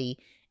hospitality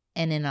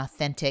in an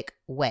authentic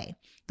way.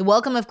 The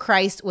welcome of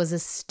Christ was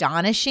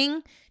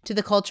astonishing to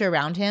the culture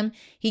around him.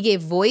 He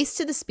gave voice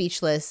to the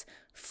speechless,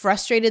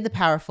 frustrated the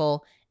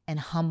powerful, and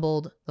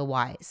humbled the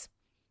wise.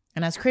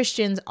 And as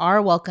Christians, our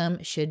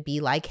welcome should be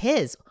like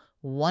his,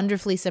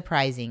 wonderfully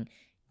surprising,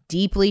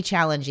 deeply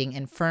challenging,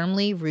 and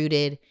firmly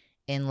rooted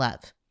in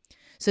love.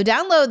 So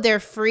download their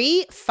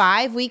free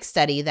 5-week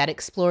study that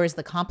explores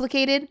the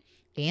complicated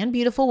and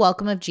beautiful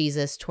welcome of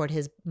Jesus toward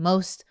his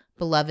most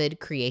beloved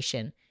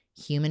creation,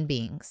 human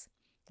beings.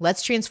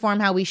 Let's transform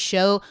how we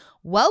show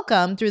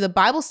welcome through the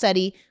Bible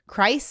study,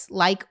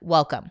 Christ-like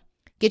Welcome.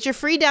 Get your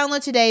free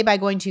download today by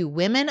going to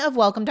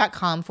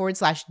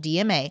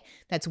womenofwelcome.com/DMA.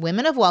 That's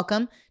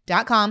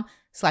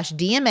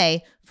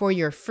womenofwelcome.com/DMA for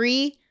your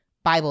free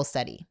Bible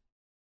study.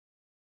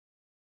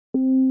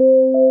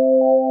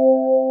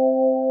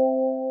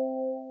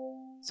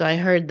 So I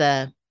heard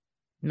the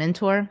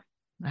mentor,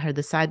 I heard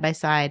the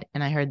side-by-side,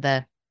 and I heard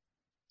the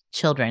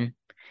children.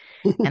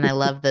 And I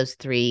love those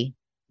 3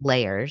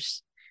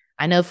 layers.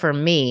 I know for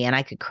me, and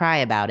I could cry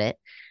about it,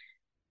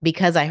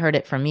 because I heard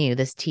it from you,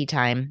 this tea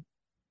time,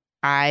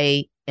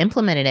 I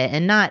implemented it.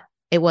 And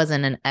it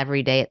wasn't an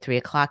every day at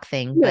 3:00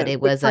 thing, but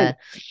it was a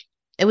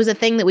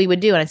thing that we would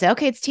do. And I'd say,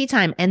 okay, it's tea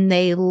time. And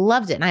they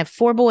loved it. And I have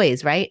 4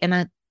 boys, right?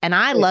 And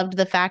I loved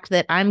the fact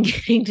that I'm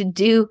getting to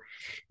do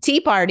tea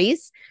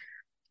parties,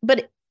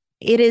 but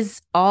it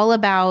is all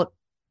about,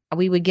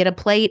 we would get a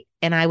plate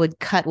and I would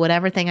cut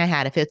whatever thing I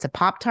had. If it's a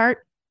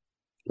Pop-Tart,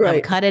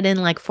 Right. cut it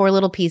in like 4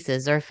 little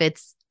pieces. Or if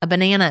it's a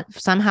banana,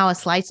 somehow a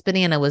sliced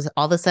banana was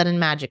all of a sudden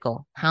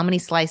magical. How many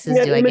slices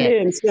Yeah, do I get?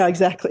 M&Ms. Yeah,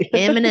 exactly.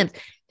 M&Ms.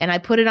 And I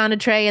put it on a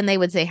tray and they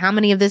would say, how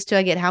many of this do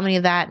I get? How many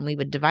of that? And we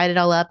would divide it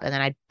all up. And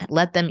then I'd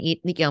let them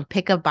eat,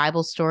 pick a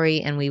Bible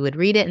story and we would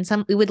read it.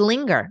 And we would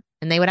linger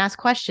and they would ask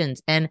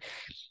questions. And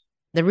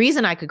the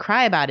reason I could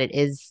cry about it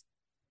is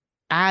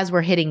as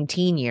we're hitting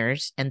teen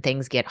years and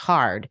things get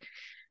hard,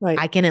 Right.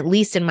 I can at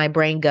least in my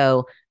brain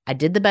go, I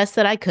did the best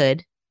that I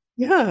could.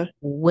 Yeah.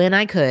 When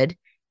I could.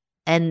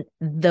 And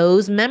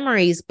those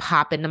memories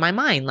pop into my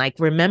mind. Like,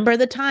 remember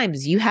the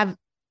times you have,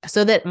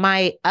 so that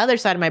my other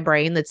side of my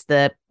brain, that's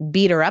the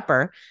beater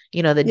upper,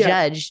 the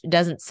judge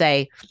doesn't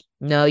say,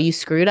 no, you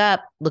screwed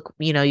up. Look,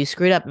 you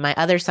screwed up. My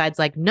other side's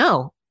like,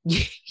 no,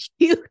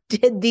 you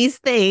did these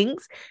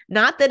things.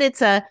 Not that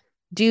it's a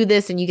do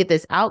this and you get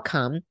this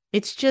outcome.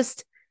 It's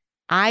just,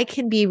 I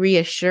can be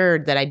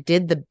reassured that I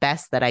did the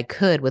best that I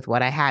could with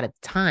what I had at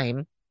the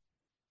time.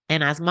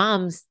 And as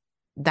moms,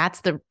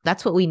 that's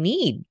what we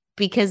need,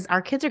 because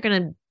our kids are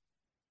going to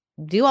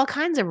do all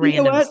kinds of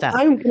random stuff.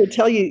 I'm going to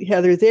tell you,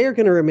 Heather, they're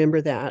going to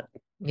remember that.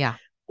 Yeah.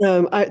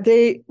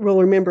 They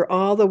will remember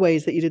all the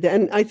ways that you did that.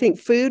 And I think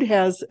food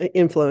has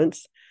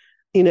influence,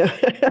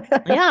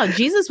 Yeah.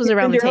 Jesus was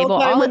around the table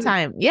all the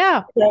time.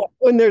 Yeah.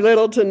 When they're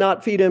little, to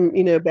not feed them,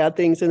 bad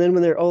things. And then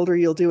when they're older,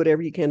 you'll do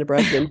whatever you can to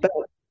bribe them. But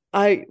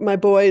my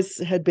boys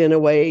had been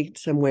away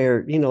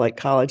somewhere, like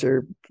college,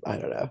 or I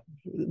don't know.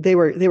 They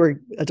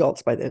were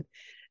adults by then.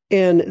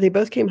 And they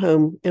both came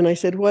home and I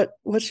said,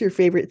 what's your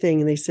favorite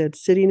thing? And they said,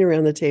 sitting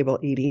around the table,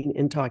 eating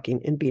and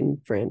talking and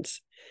being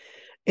friends.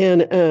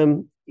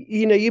 And,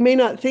 you may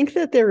not think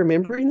that they're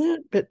remembering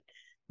that, but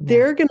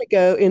they're going to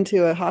go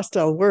into a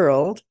hostile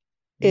world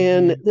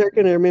and they're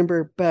going to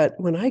remember, but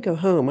when I go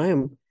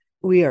home,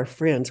 we are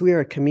friends. We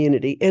are a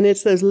community. And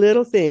it's those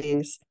little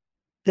things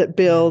that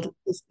build,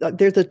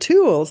 they're the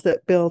tools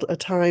that build a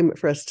time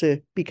for us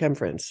to become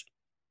friends.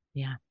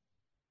 Yeah.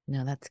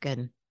 No, that's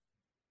good.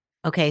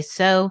 Okay.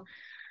 So,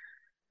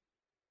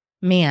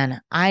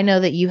 man, I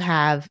know that you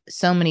have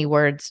so many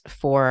words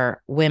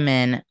for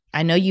women.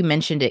 I know you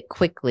mentioned it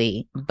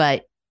quickly,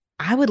 but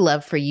I would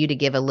love for you to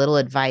give a little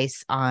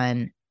advice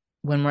on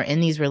when we're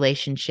in these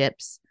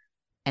relationships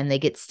and they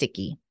get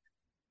sticky.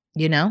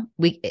 We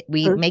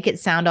make it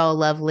sound all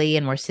lovely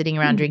and we're sitting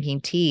around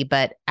drinking tea,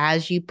 but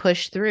as you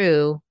push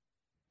through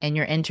and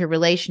you're into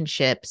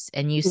relationships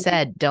and you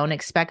said, don't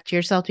expect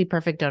yourself to be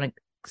perfect, don't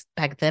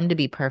expect them to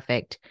be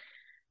perfect.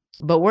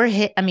 But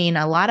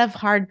a lot of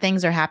hard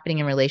things are happening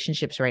in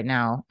relationships right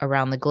now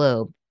around the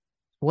globe.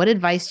 What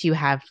advice do you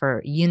have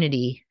for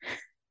unity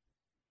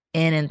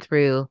in and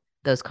through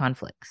those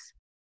conflicts?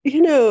 I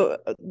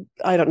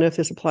don't know if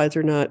this applies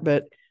or not,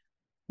 but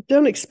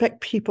don't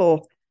expect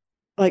people,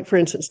 like, for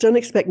instance, don't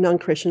expect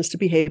non-Christians to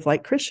behave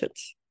like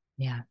Christians.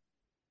 Yeah.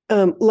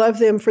 Love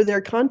them for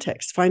their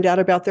context. Find out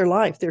about their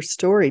life, their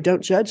story.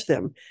 Don't judge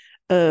them.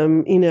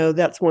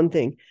 That's one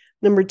thing.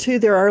 Number 2,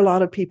 there are a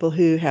lot of people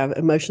who have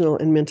emotional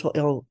and mental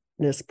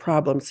illness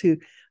problems who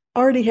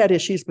already had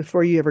issues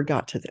before you ever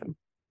got to them.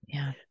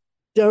 Yeah.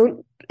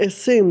 Don't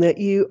assume that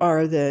you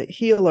are the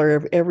healer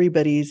of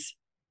everybody's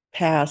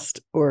past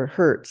or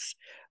hurts,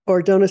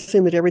 or don't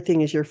assume that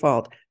everything is your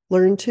fault.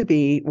 Learn to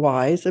be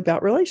wise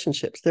about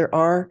relationships. There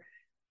are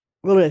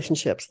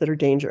relationships that are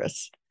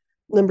dangerous.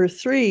 Number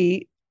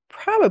 3,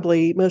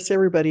 probably most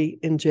everybody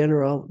in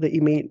general that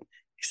you meet,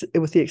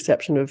 with the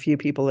exception of a few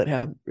people that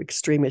have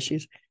extreme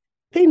issues,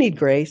 they need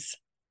grace.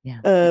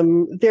 Yeah.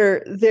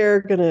 They're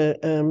going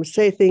to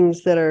say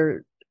things that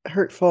are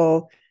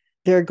hurtful.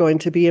 They're going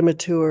to be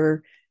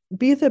immature.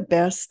 Be the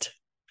best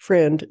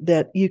friend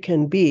that you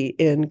can be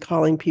in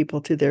calling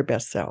people to their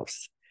best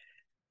selves.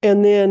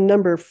 And then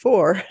number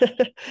 4,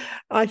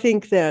 I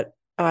think that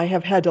I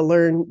have had to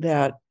learn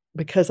that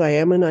because I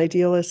am an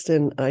idealist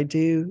and I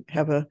do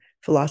have a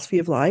philosophy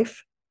of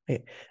life,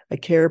 I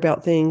care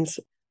about things,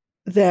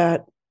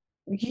 that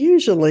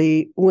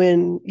usually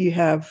when you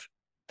have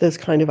those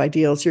kind of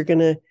ideals,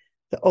 the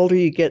older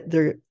you get,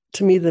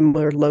 to me, the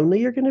more lonely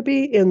you're going to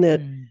be. In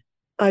that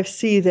I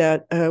see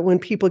that when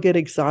people get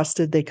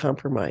exhausted, they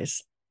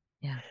compromise.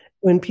 Yeah.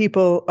 When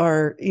people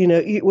are,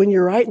 when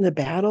you're right in the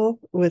battle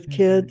with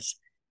kids,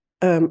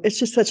 it's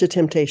just such a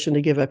temptation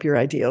to give up your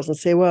ideals and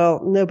say,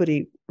 well,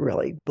 nobody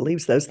really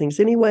believes those things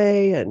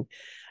anyway. And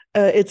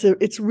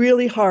it's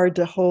really hard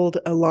to hold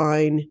a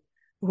line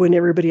when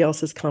everybody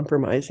else is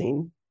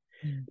compromising.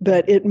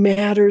 But it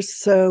matters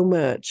so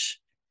much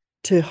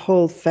to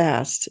hold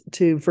fast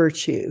to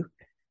virtue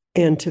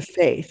and to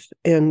faith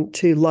and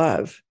to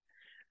love.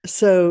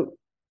 So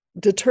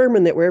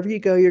determine that wherever you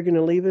go, you're going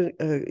to leave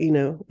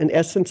an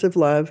essence of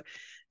love.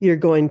 You're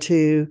going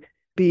to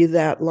be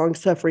that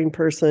long-suffering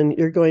person.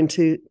 You're going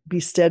to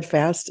be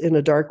steadfast in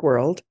a dark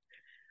world.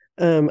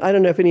 I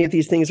don't know if any of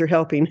these things are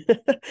helping.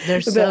 They're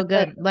so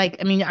good.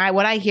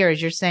 What I hear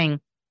is you're saying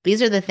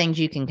these are the things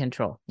you can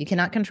control. You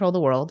cannot control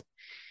the world.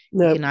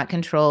 No. You cannot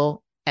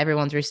control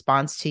everyone's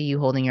response to you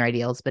holding your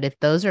ideals. But if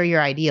those are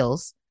your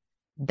ideals,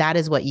 that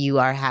is what you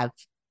have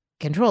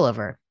control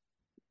over.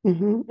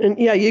 And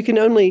yeah, you can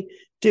only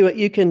do what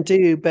you can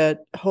do, but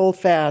hold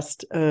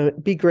fast,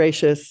 be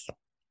gracious,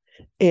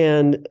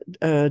 and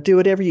do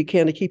whatever you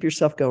can to keep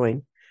yourself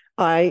going.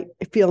 I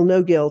feel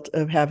no guilt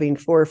of having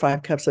 4 or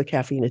 5 cups of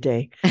caffeine a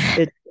day.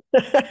 It,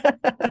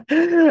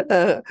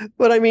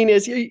 what I mean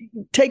is, you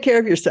take care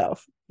of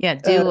yourself. Yeah,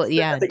 So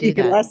that you do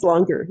can that. last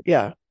longer.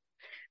 Yeah.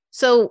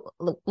 So,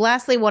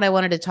 lastly, what I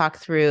wanted to talk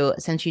through,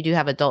 since you do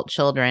have adult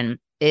children,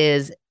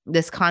 is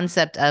this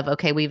concept of,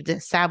 okay, we've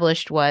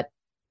established what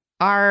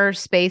our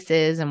space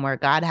is and where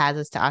God has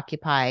us to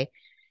occupy.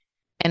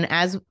 And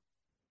as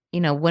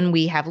you know, when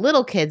we have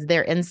little kids,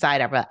 they're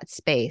inside of that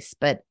space.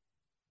 But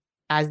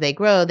as they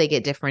grow, they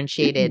get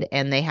differentiated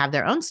and they have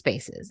their own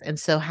spaces. And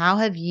so,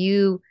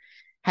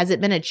 has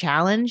it been a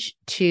challenge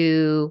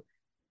to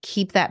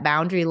keep that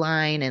boundary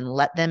line and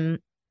let them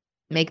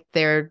make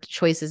their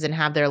choices and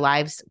have their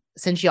lives,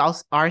 since you all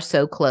are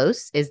so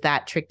close? Is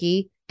that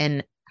tricky?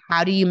 And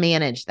how do you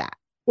manage that?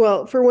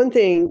 Well, for one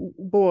thing,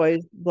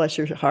 boys, bless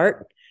your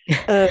heart,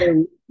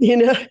 you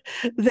know,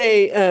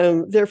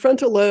 their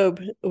frontal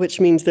lobe, which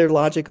means their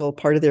logical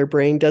part of their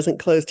brain, doesn't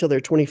close till they're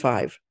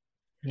 25.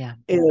 Yeah.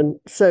 And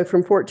so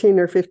from 14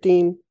 or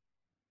 15,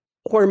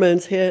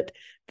 hormones hit.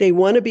 They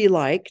want to be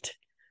liked.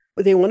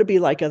 They want to be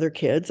like other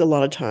kids a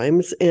lot of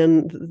times.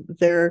 And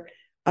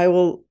I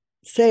will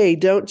say,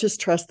 don't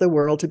just trust the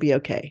world to be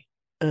okay,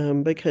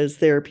 because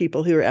there are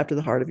people who are after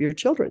the heart of your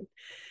children.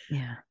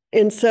 Yeah.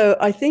 And so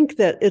I think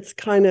that it's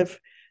kind of,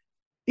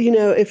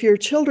 if your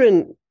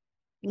children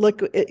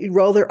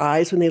roll their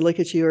eyes when they look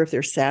at you, or if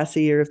they're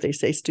sassy, or if they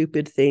say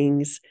stupid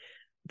things,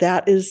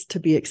 that is to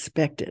be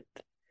expected.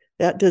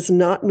 That does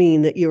not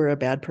mean that you're a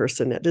bad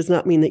person. That does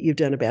not mean that you've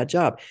done a bad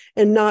job.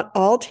 And not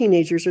all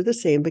teenagers are the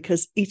same,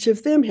 because each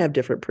of them have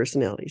different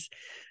personalities.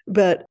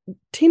 But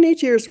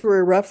teenage years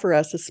were rough for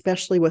us,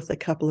 especially with a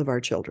couple of our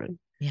children.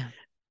 Yeah.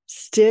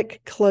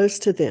 Stick close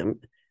to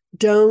them.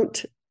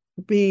 Don't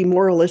be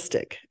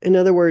moralistic. In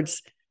other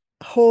words,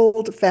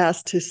 hold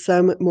fast to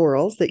some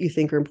morals that you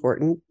think are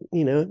important.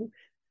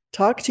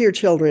 Talk to your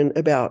children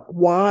about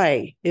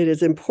why it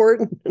is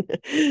important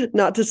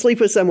not to sleep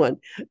with someone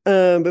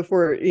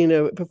before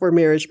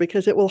marriage,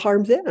 because it will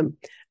harm them,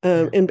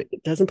 and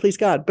it doesn't please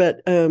God.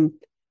 But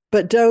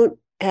don't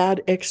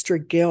add extra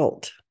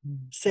guilt.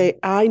 Say,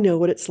 I know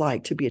what it's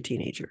like to be a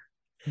teenager.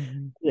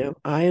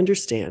 I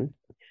understand.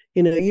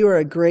 You are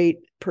a great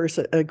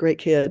person, a great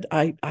kid.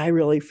 I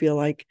really feel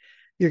like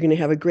you're going to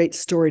have a great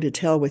story to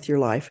tell with your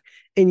life,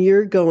 and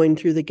you're going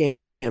through the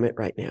gamut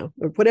right now,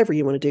 or whatever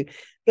you want to do.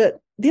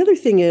 But the other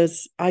thing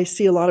is, I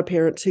see a lot of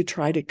parents who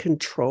try to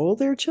control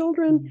their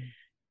children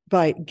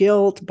by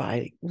guilt,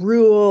 by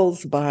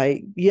rules,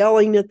 by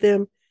yelling at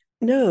them.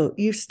 No,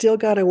 you still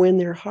got to win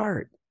their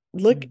heart.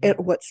 Look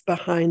at what's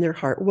behind their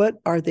heart. What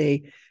are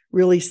they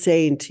really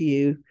saying to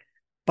you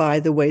by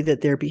the way that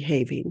they're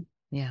behaving?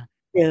 Yeah.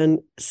 And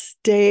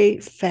stay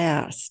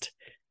fast.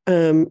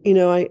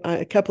 I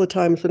a couple of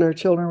times when our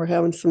children were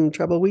having some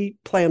trouble, we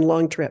planned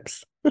long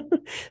trips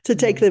to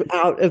take them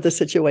out of the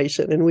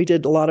situation. And we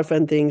did a lot of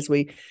fun things.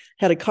 We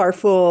had a car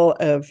full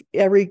of,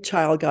 every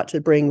child got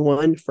to bring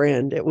one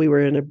friend. We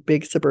were in a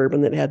big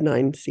Suburban that had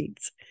 9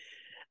 seats.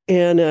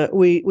 And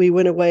we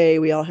went away.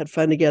 We all had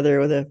fun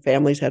together. The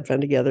families had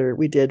fun together.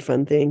 We did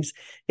fun things.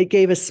 It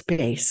gave us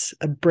space,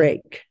 a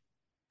break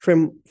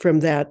from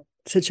that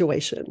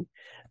situation.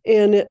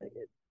 And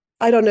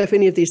I don't know if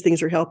any of these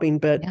things are helping,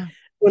 but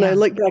when I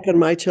look back on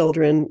my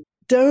children,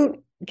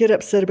 don't get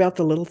upset about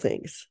the little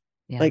things.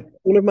 Yeah. Like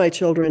one of my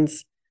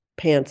children's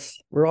pants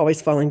were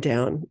always falling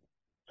down.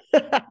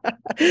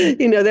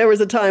 There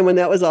was a time when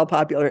that was all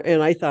popular.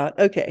 And I thought,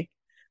 okay,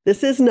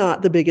 this is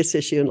not the biggest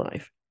issue in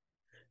life.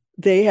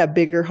 They have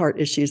bigger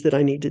heart issues that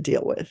I need to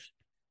deal with.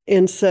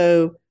 And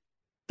so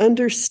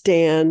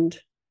understand,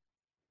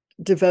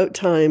 devote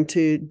time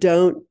to,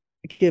 don't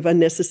give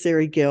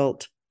unnecessary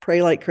guilt,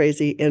 pray like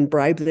crazy, and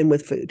bribe them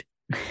with food.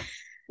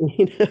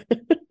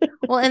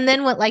 Well, and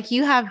then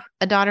you have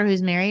a daughter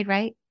who's married,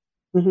 right?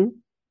 Mm-hmm.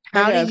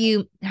 How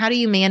do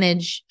you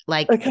manage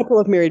a couple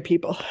of married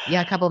people?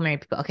 Yeah, a couple of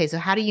married people. Okay, so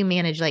how do you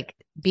manage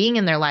being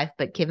in their life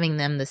but giving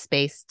them the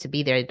space to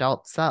be their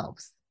adult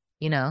selves?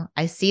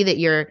 I see that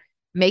you're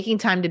making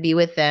time to be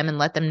with them and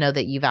let them know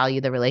that you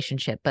value the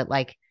relationship, but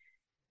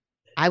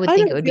I would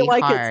think it would be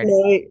hard.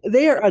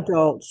 They are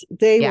adults.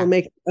 They will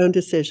make their own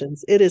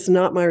decisions. It is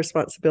not my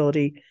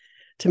responsibility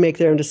to make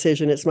their own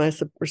decision. It's my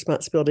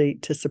responsibility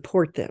to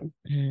support them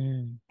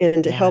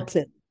and to help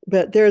them.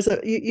 But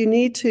you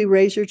need to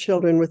raise your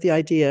children with the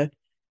idea,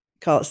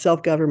 call it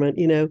self-government.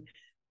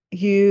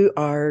 You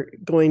are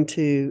going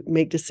to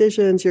make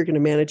decisions. You're going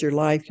to manage your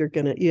life.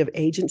 You have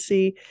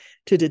agency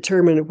to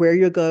determine where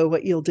you'll go,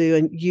 what you'll do,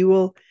 and you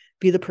will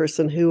be the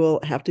person who will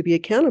have to be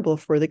accountable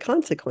for the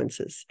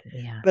consequences.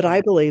 Yeah. But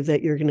I believe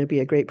that you're going to be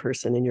a great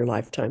person in your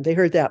lifetime. They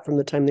heard that from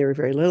the time they were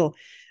very little.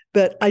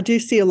 But I do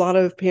see a lot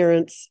of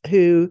parents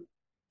who,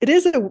 it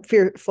is a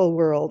fearful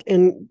world,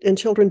 and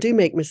children do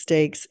make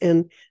mistakes,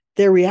 and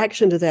their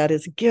reaction to that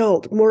is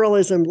guilt,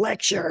 moralism,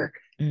 lecture.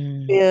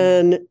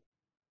 And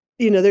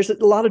there's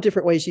a lot of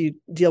different ways you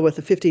deal with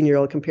a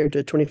 15-year-old compared to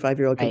a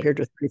 25-year-old Right. compared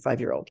to a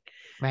 35-year-old.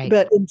 Right.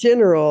 But in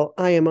general,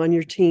 I am on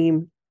your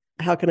team.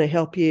 How can I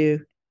help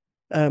you?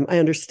 I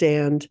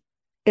understand.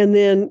 And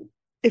then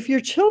if your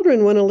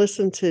children want to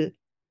listen to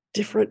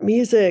different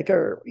music,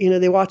 or,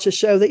 they watch a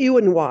show that you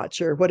wouldn't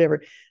watch or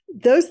whatever,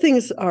 those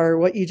things are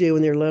what you do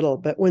when they're little.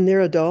 But when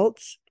they're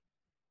adults,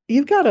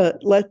 you've got to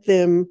let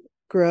them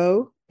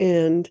grow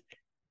and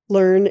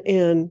learn.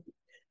 And,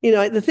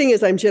 the thing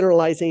is, I'm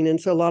generalizing. And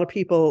so a lot of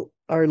people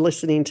are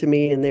listening to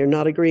me and they're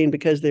not agreeing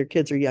because their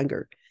kids are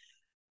younger.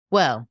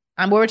 Well,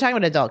 we're talking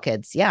about adult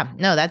kids. Yeah,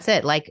 no, that's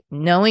it. Like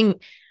knowing,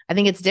 I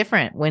think it's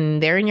different when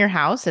they're in your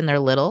house and they're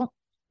little,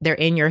 they're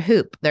in your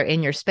hoop, they're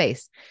in your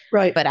space.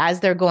 Right. But as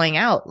they're going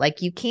out,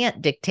 like you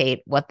can't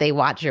dictate what they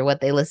watch or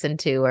what they listen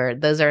to, or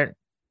those are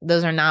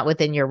not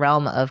within your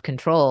realm of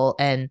control.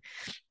 And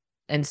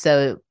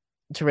so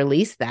to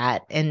release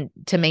that and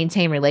to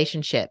maintain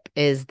relationship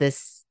is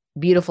this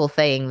beautiful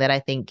thing that I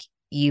think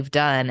you've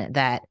done,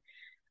 that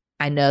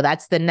I know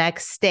that's the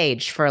next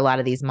stage for a lot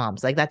of these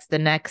moms. Like that's the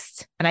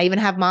next, and I even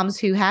have moms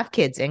who have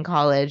kids in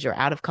college or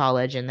out of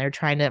college, and they're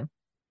trying to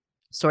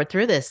sort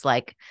through this,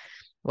 like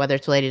whether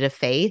it's related to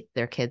faith,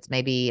 their kids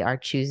maybe are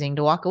choosing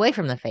to walk away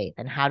from the faith.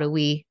 And how do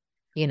we,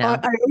 I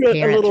wrote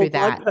a little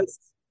blog post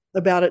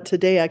about it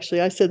today.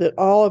 Actually, I said that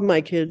all of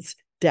my kids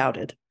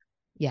doubted.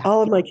 Yeah.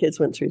 All of my kids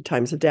went through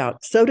times of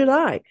doubt. So did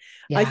I.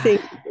 Yeah. I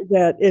think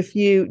that if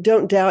you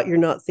don't doubt, you're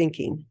not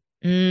thinking.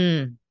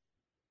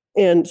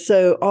 And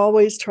so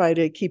always try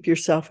to keep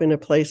yourself in a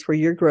place where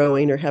you're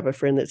growing or have a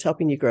friend that's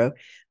helping you grow.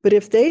 But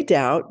if they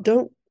doubt,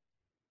 don't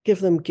give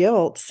them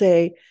guilt.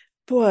 Say,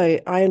 boy,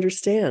 I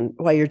understand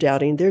why you're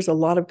doubting. There's a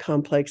lot of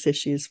complex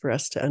issues for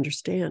us to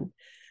understand.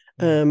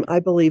 I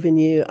believe in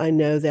you. I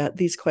know that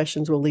these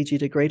questions will lead you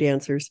to great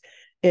answers.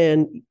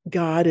 And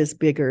God is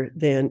bigger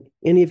than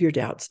any of your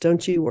doubts.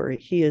 Don't you worry.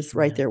 He is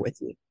right there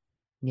with you.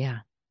 Yeah.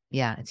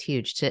 Yeah. It's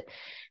huge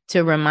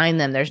to remind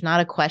them there's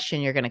not a question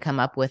you're going to come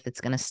up with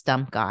that's going to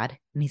stump God.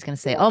 And he's going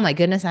to say, oh my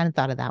goodness, I hadn't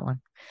thought of that one.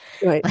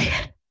 Right.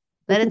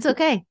 That it's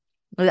okay.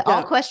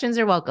 All questions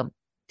are welcome.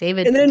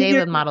 David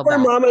modeled poor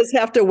that. mamas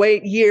have to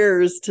wait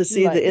years to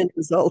see the end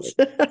results.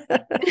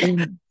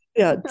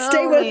 Yeah.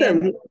 Stay with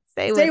them.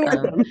 Stay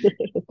with them.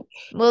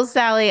 Well,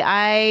 Sally,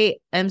 I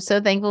am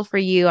so thankful for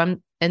you.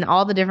 I'm in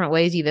all the different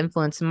ways you've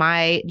influenced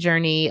my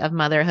journey of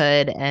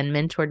motherhood and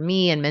mentored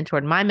me and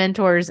mentored my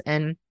mentors.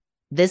 And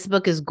this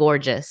book is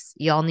gorgeous.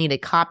 Y'all need a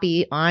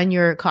copy on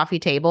your coffee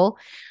table.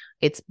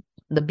 It's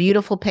the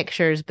beautiful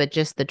pictures, but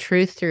just the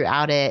truth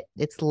throughout it.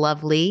 It's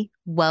lovely.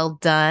 Well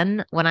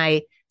done. When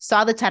I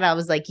saw the title, I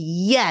was like,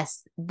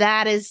 yes,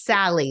 that is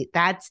Sally.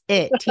 That's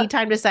it. Tea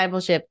Time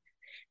Discipleship.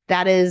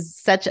 That is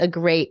such a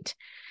great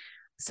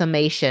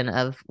summation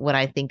of what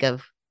I think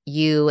of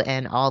you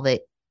and all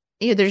that.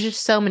 There's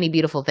just so many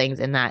beautiful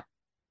things in that.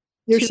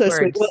 You're so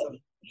sweet. Well,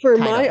 for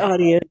my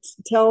audience,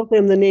 tell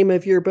them the name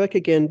of your book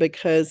again,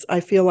 because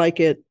I feel like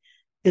it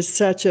is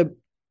such a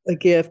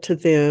gift to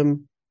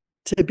them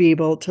to be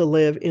able to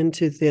live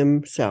into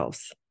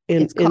themselves.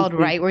 It's called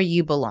Right Where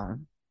You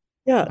Belong.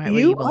 Yeah,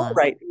 you are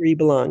right where you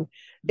belong.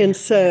 Yeah. And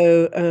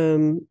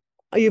so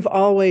you've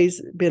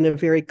always been a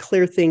very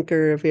clear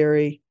thinker, a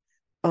very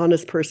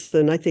honest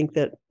person. I think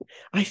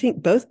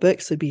both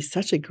books would be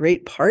such a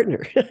great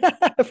partner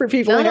for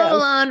people. Don't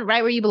alone,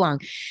 right where you belong.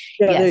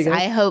 Yeah, yes,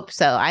 I hope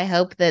so. I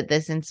hope that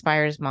this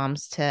inspires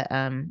moms to,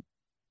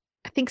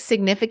 I think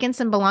significance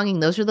and belonging.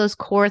 Those are those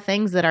core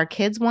things that our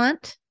kids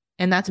want.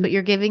 And that's what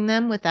you're giving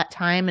them with that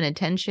time and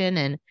attention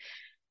and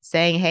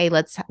saying, hey,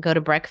 let's go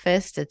to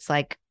breakfast. It's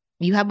like,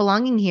 you have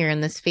belonging here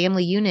in this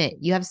family unit.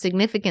 You have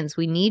significance.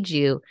 We need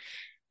you.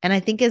 And I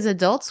think as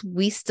adults,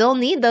 we still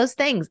need those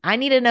things. I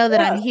need to know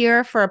that I'm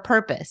here for a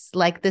purpose.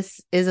 Like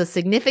this is a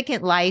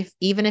significant life,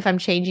 even if I'm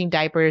changing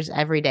diapers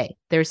every day.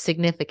 There's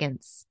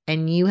significance.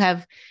 And you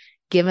have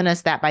given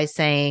us that by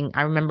saying,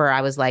 I remember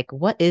I was like,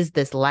 what is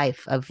this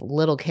life of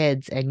little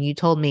kids? And you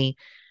told me,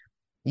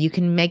 you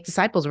can make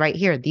disciples right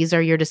here. These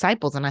are your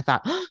disciples. And I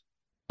thought,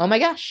 oh my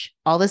gosh,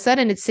 all of a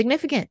sudden it's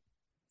significant.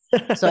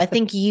 So I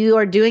think you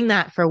are doing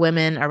that for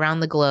women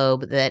around the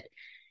globe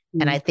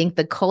and I think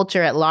the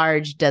culture at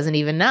large doesn't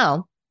even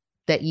know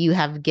that you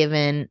have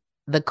given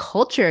the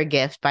culture a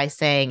gift by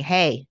saying,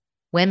 hey,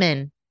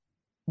 women,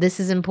 this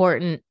is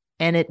important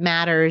and it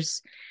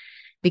matters,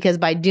 because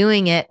by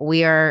doing it,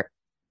 we are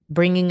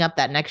bringing up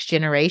that next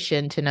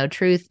generation to know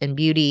truth and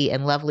beauty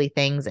and lovely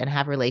things and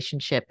have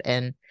relationship.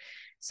 And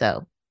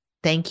so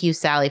thank you,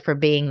 Sally, for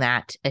being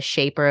that, a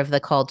shaper of the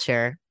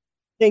culture.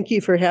 Thank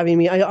you for having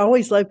me. I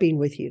always love being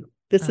with you.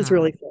 This is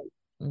really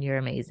fun. You're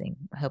amazing.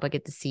 I hope I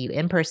get to see you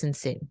in person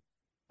soon.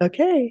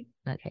 Okay.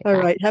 All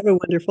right. Have a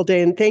wonderful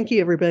day. And thank you,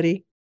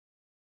 everybody.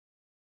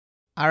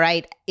 All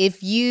right.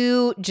 If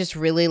you just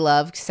really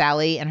loved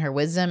Sally and her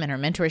wisdom and her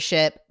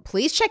mentorship,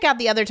 please check out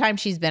the other time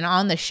she's been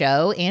on the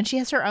show. And she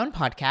has her own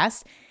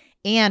podcast.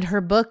 And her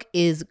book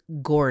is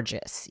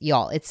gorgeous,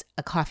 y'all. It's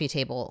a coffee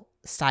table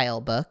style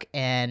book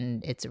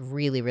and it's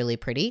really, really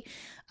pretty.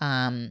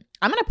 I'm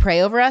going to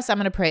pray over us. I'm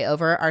going to pray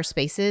over our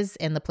spaces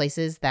and the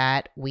places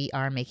that we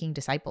are making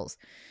disciples.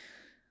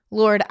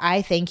 Lord,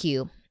 I thank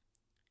you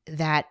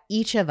that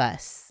each of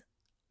us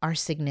are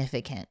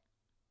significant.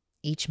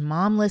 Each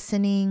mom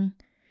listening,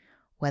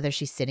 whether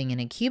she's sitting in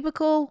a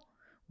cubicle,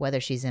 whether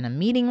she's in a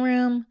meeting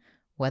room,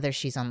 whether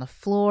she's on the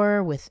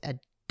floor with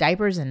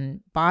diapers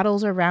and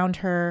bottles around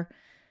her,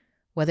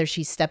 whether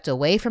she's stepped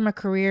away from a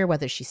career,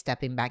 whether she's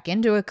stepping back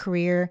into a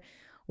career,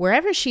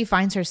 wherever she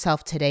finds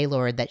herself today,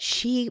 Lord, that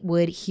she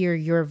would hear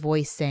your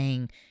voice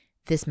saying,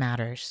 this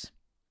matters.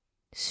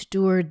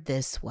 Steward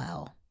this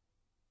well.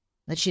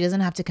 That she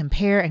doesn't have to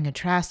compare and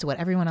contrast to what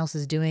everyone else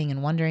is doing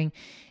and wondering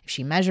if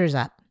she measures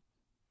up,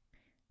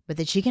 but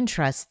that she can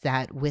trust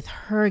that with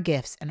her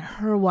gifts and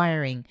her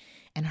wiring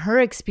and her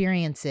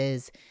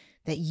experiences,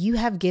 that you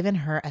have given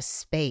her a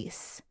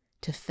space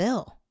to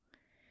fill.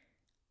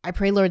 I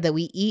pray, Lord, that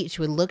we each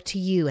would look to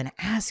you and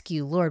ask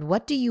you, Lord,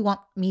 what do you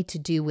want me to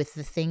do with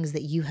the things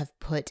that you have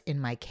put in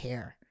my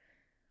care?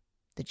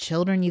 The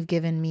children you've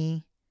given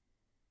me,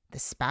 the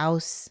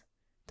spouse,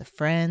 the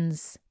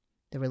friends,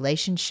 the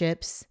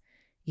relationships,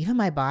 even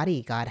my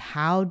body, God.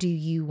 How do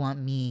you want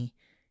me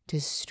to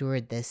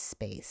steward this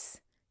space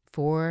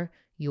for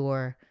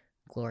your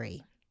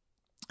glory?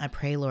 I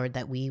pray, Lord,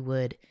 that we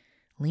would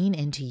lean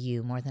into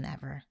you more than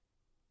ever.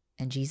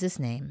 In Jesus'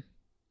 name,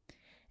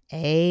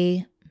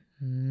 amen.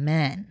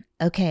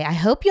 Okay, I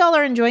hope y'all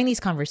are enjoying these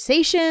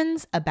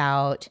conversations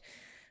about,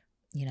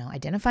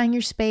 identifying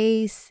your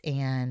space.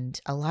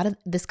 And a lot of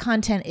this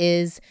content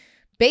is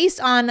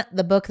based on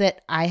the book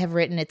that I have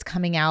written. It's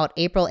coming out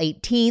April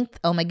 18th.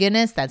 Oh my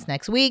goodness, that's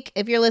next week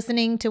if you're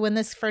listening to when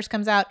this first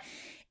comes out.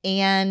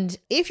 And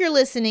if you're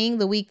listening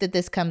the week that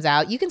this comes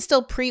out, you can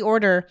still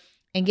pre-order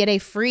and get a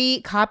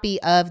free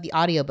copy of the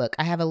audiobook.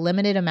 I have a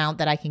limited amount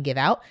that I can give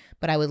out,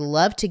 but I would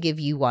love to give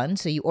you one.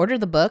 So you order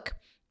the book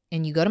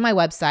and you go to my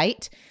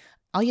website.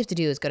 All you have to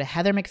do is go to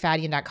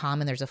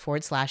heathermcfadden.com and there's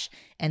a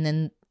 / and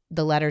then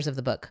the letters of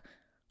the book,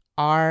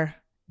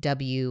 RWYB,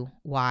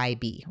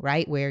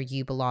 right? Where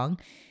you belong.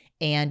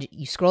 And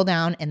you scroll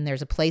down and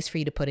there's a place for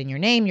you to put in your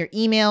name, your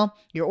email,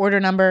 your order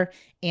number,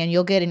 and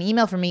you'll get an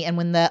email from me. And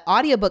when the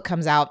audiobook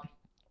comes out,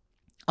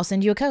 I'll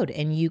send you a code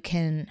and you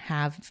can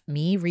have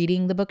me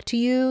reading the book to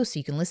you so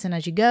you can listen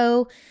as you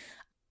go.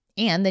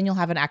 And then you'll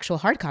have an actual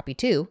hard copy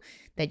too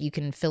that you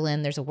can fill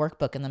in. There's a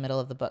workbook in the middle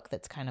of the book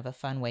that's kind of a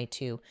fun way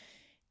to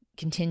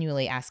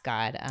continually ask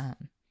God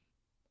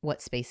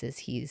what spaces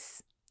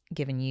he's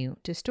given you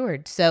to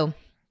steward. So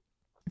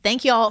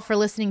thank you all for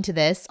listening to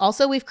this.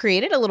 Also, we've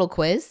created a little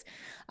quiz.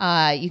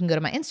 You can go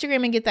to my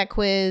Instagram and get that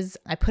quiz.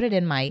 I put it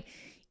in my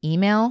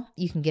email.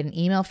 You can get an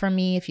email from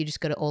me if you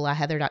just go to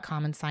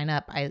olaheather.com and sign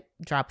up. I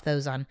drop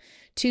those on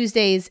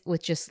Tuesdays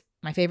with just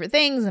my favorite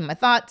things and my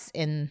thoughts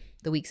in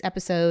the week's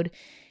episode.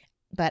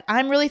 But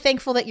I'm really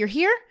thankful that you're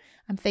here.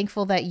 I'm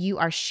thankful that you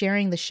are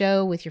sharing the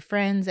show with your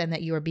friends and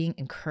that you are being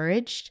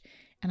encouraged.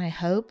 And I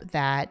hope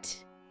that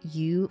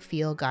you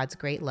feel God's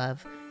great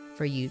love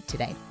for you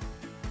today.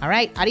 All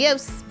right,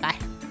 adios. Bye.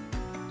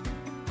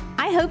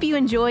 I hope you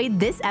enjoyed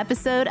this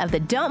episode of the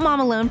Don't Mom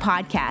Alone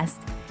podcast.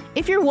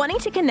 If you're wanting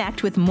to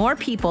connect with more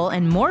people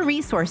and more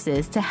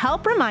resources to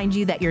help remind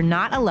you that you're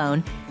not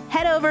alone,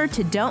 head over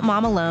to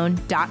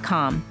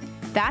don'tmomalone.com.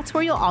 That's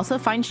where you'll also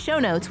find show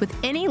notes with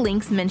any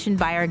links mentioned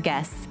by our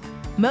guests.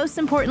 Most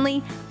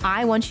importantly,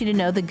 I want you to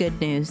know the good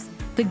news,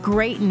 the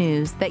great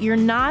news that you're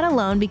not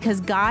alone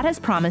because God has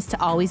promised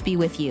to always be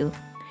with you.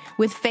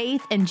 With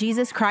faith in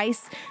Jesus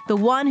Christ, the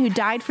one who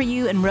died for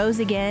you and rose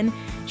again,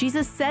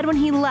 Jesus said when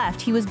he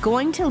left, he was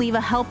going to leave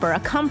a helper, a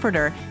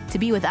comforter, to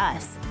be with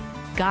us.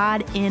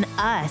 God in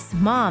us.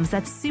 Moms,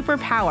 that's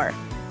superpower.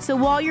 So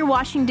while you're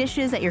washing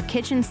dishes at your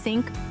kitchen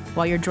sink,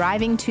 while you're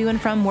driving to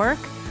and from work,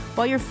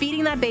 while you're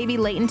feeding that baby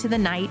late into the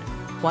night,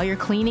 while you're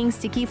cleaning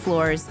sticky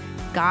floors,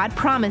 God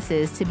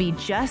promises to be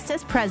just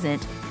as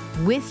present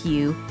with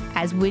you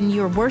as when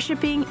you're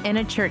worshiping in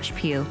a church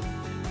pew.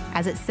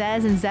 As it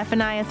says in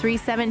Zephaniah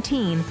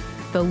 3:17,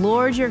 the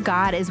Lord your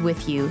God is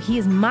with you. He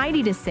is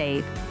mighty to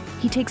save.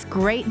 He takes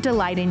great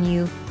delight in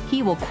you.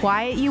 He will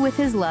quiet you with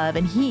his love,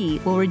 and he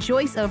will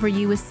rejoice over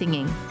you with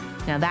singing.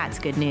 Now that's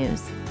good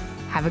news.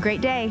 Have a great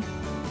day.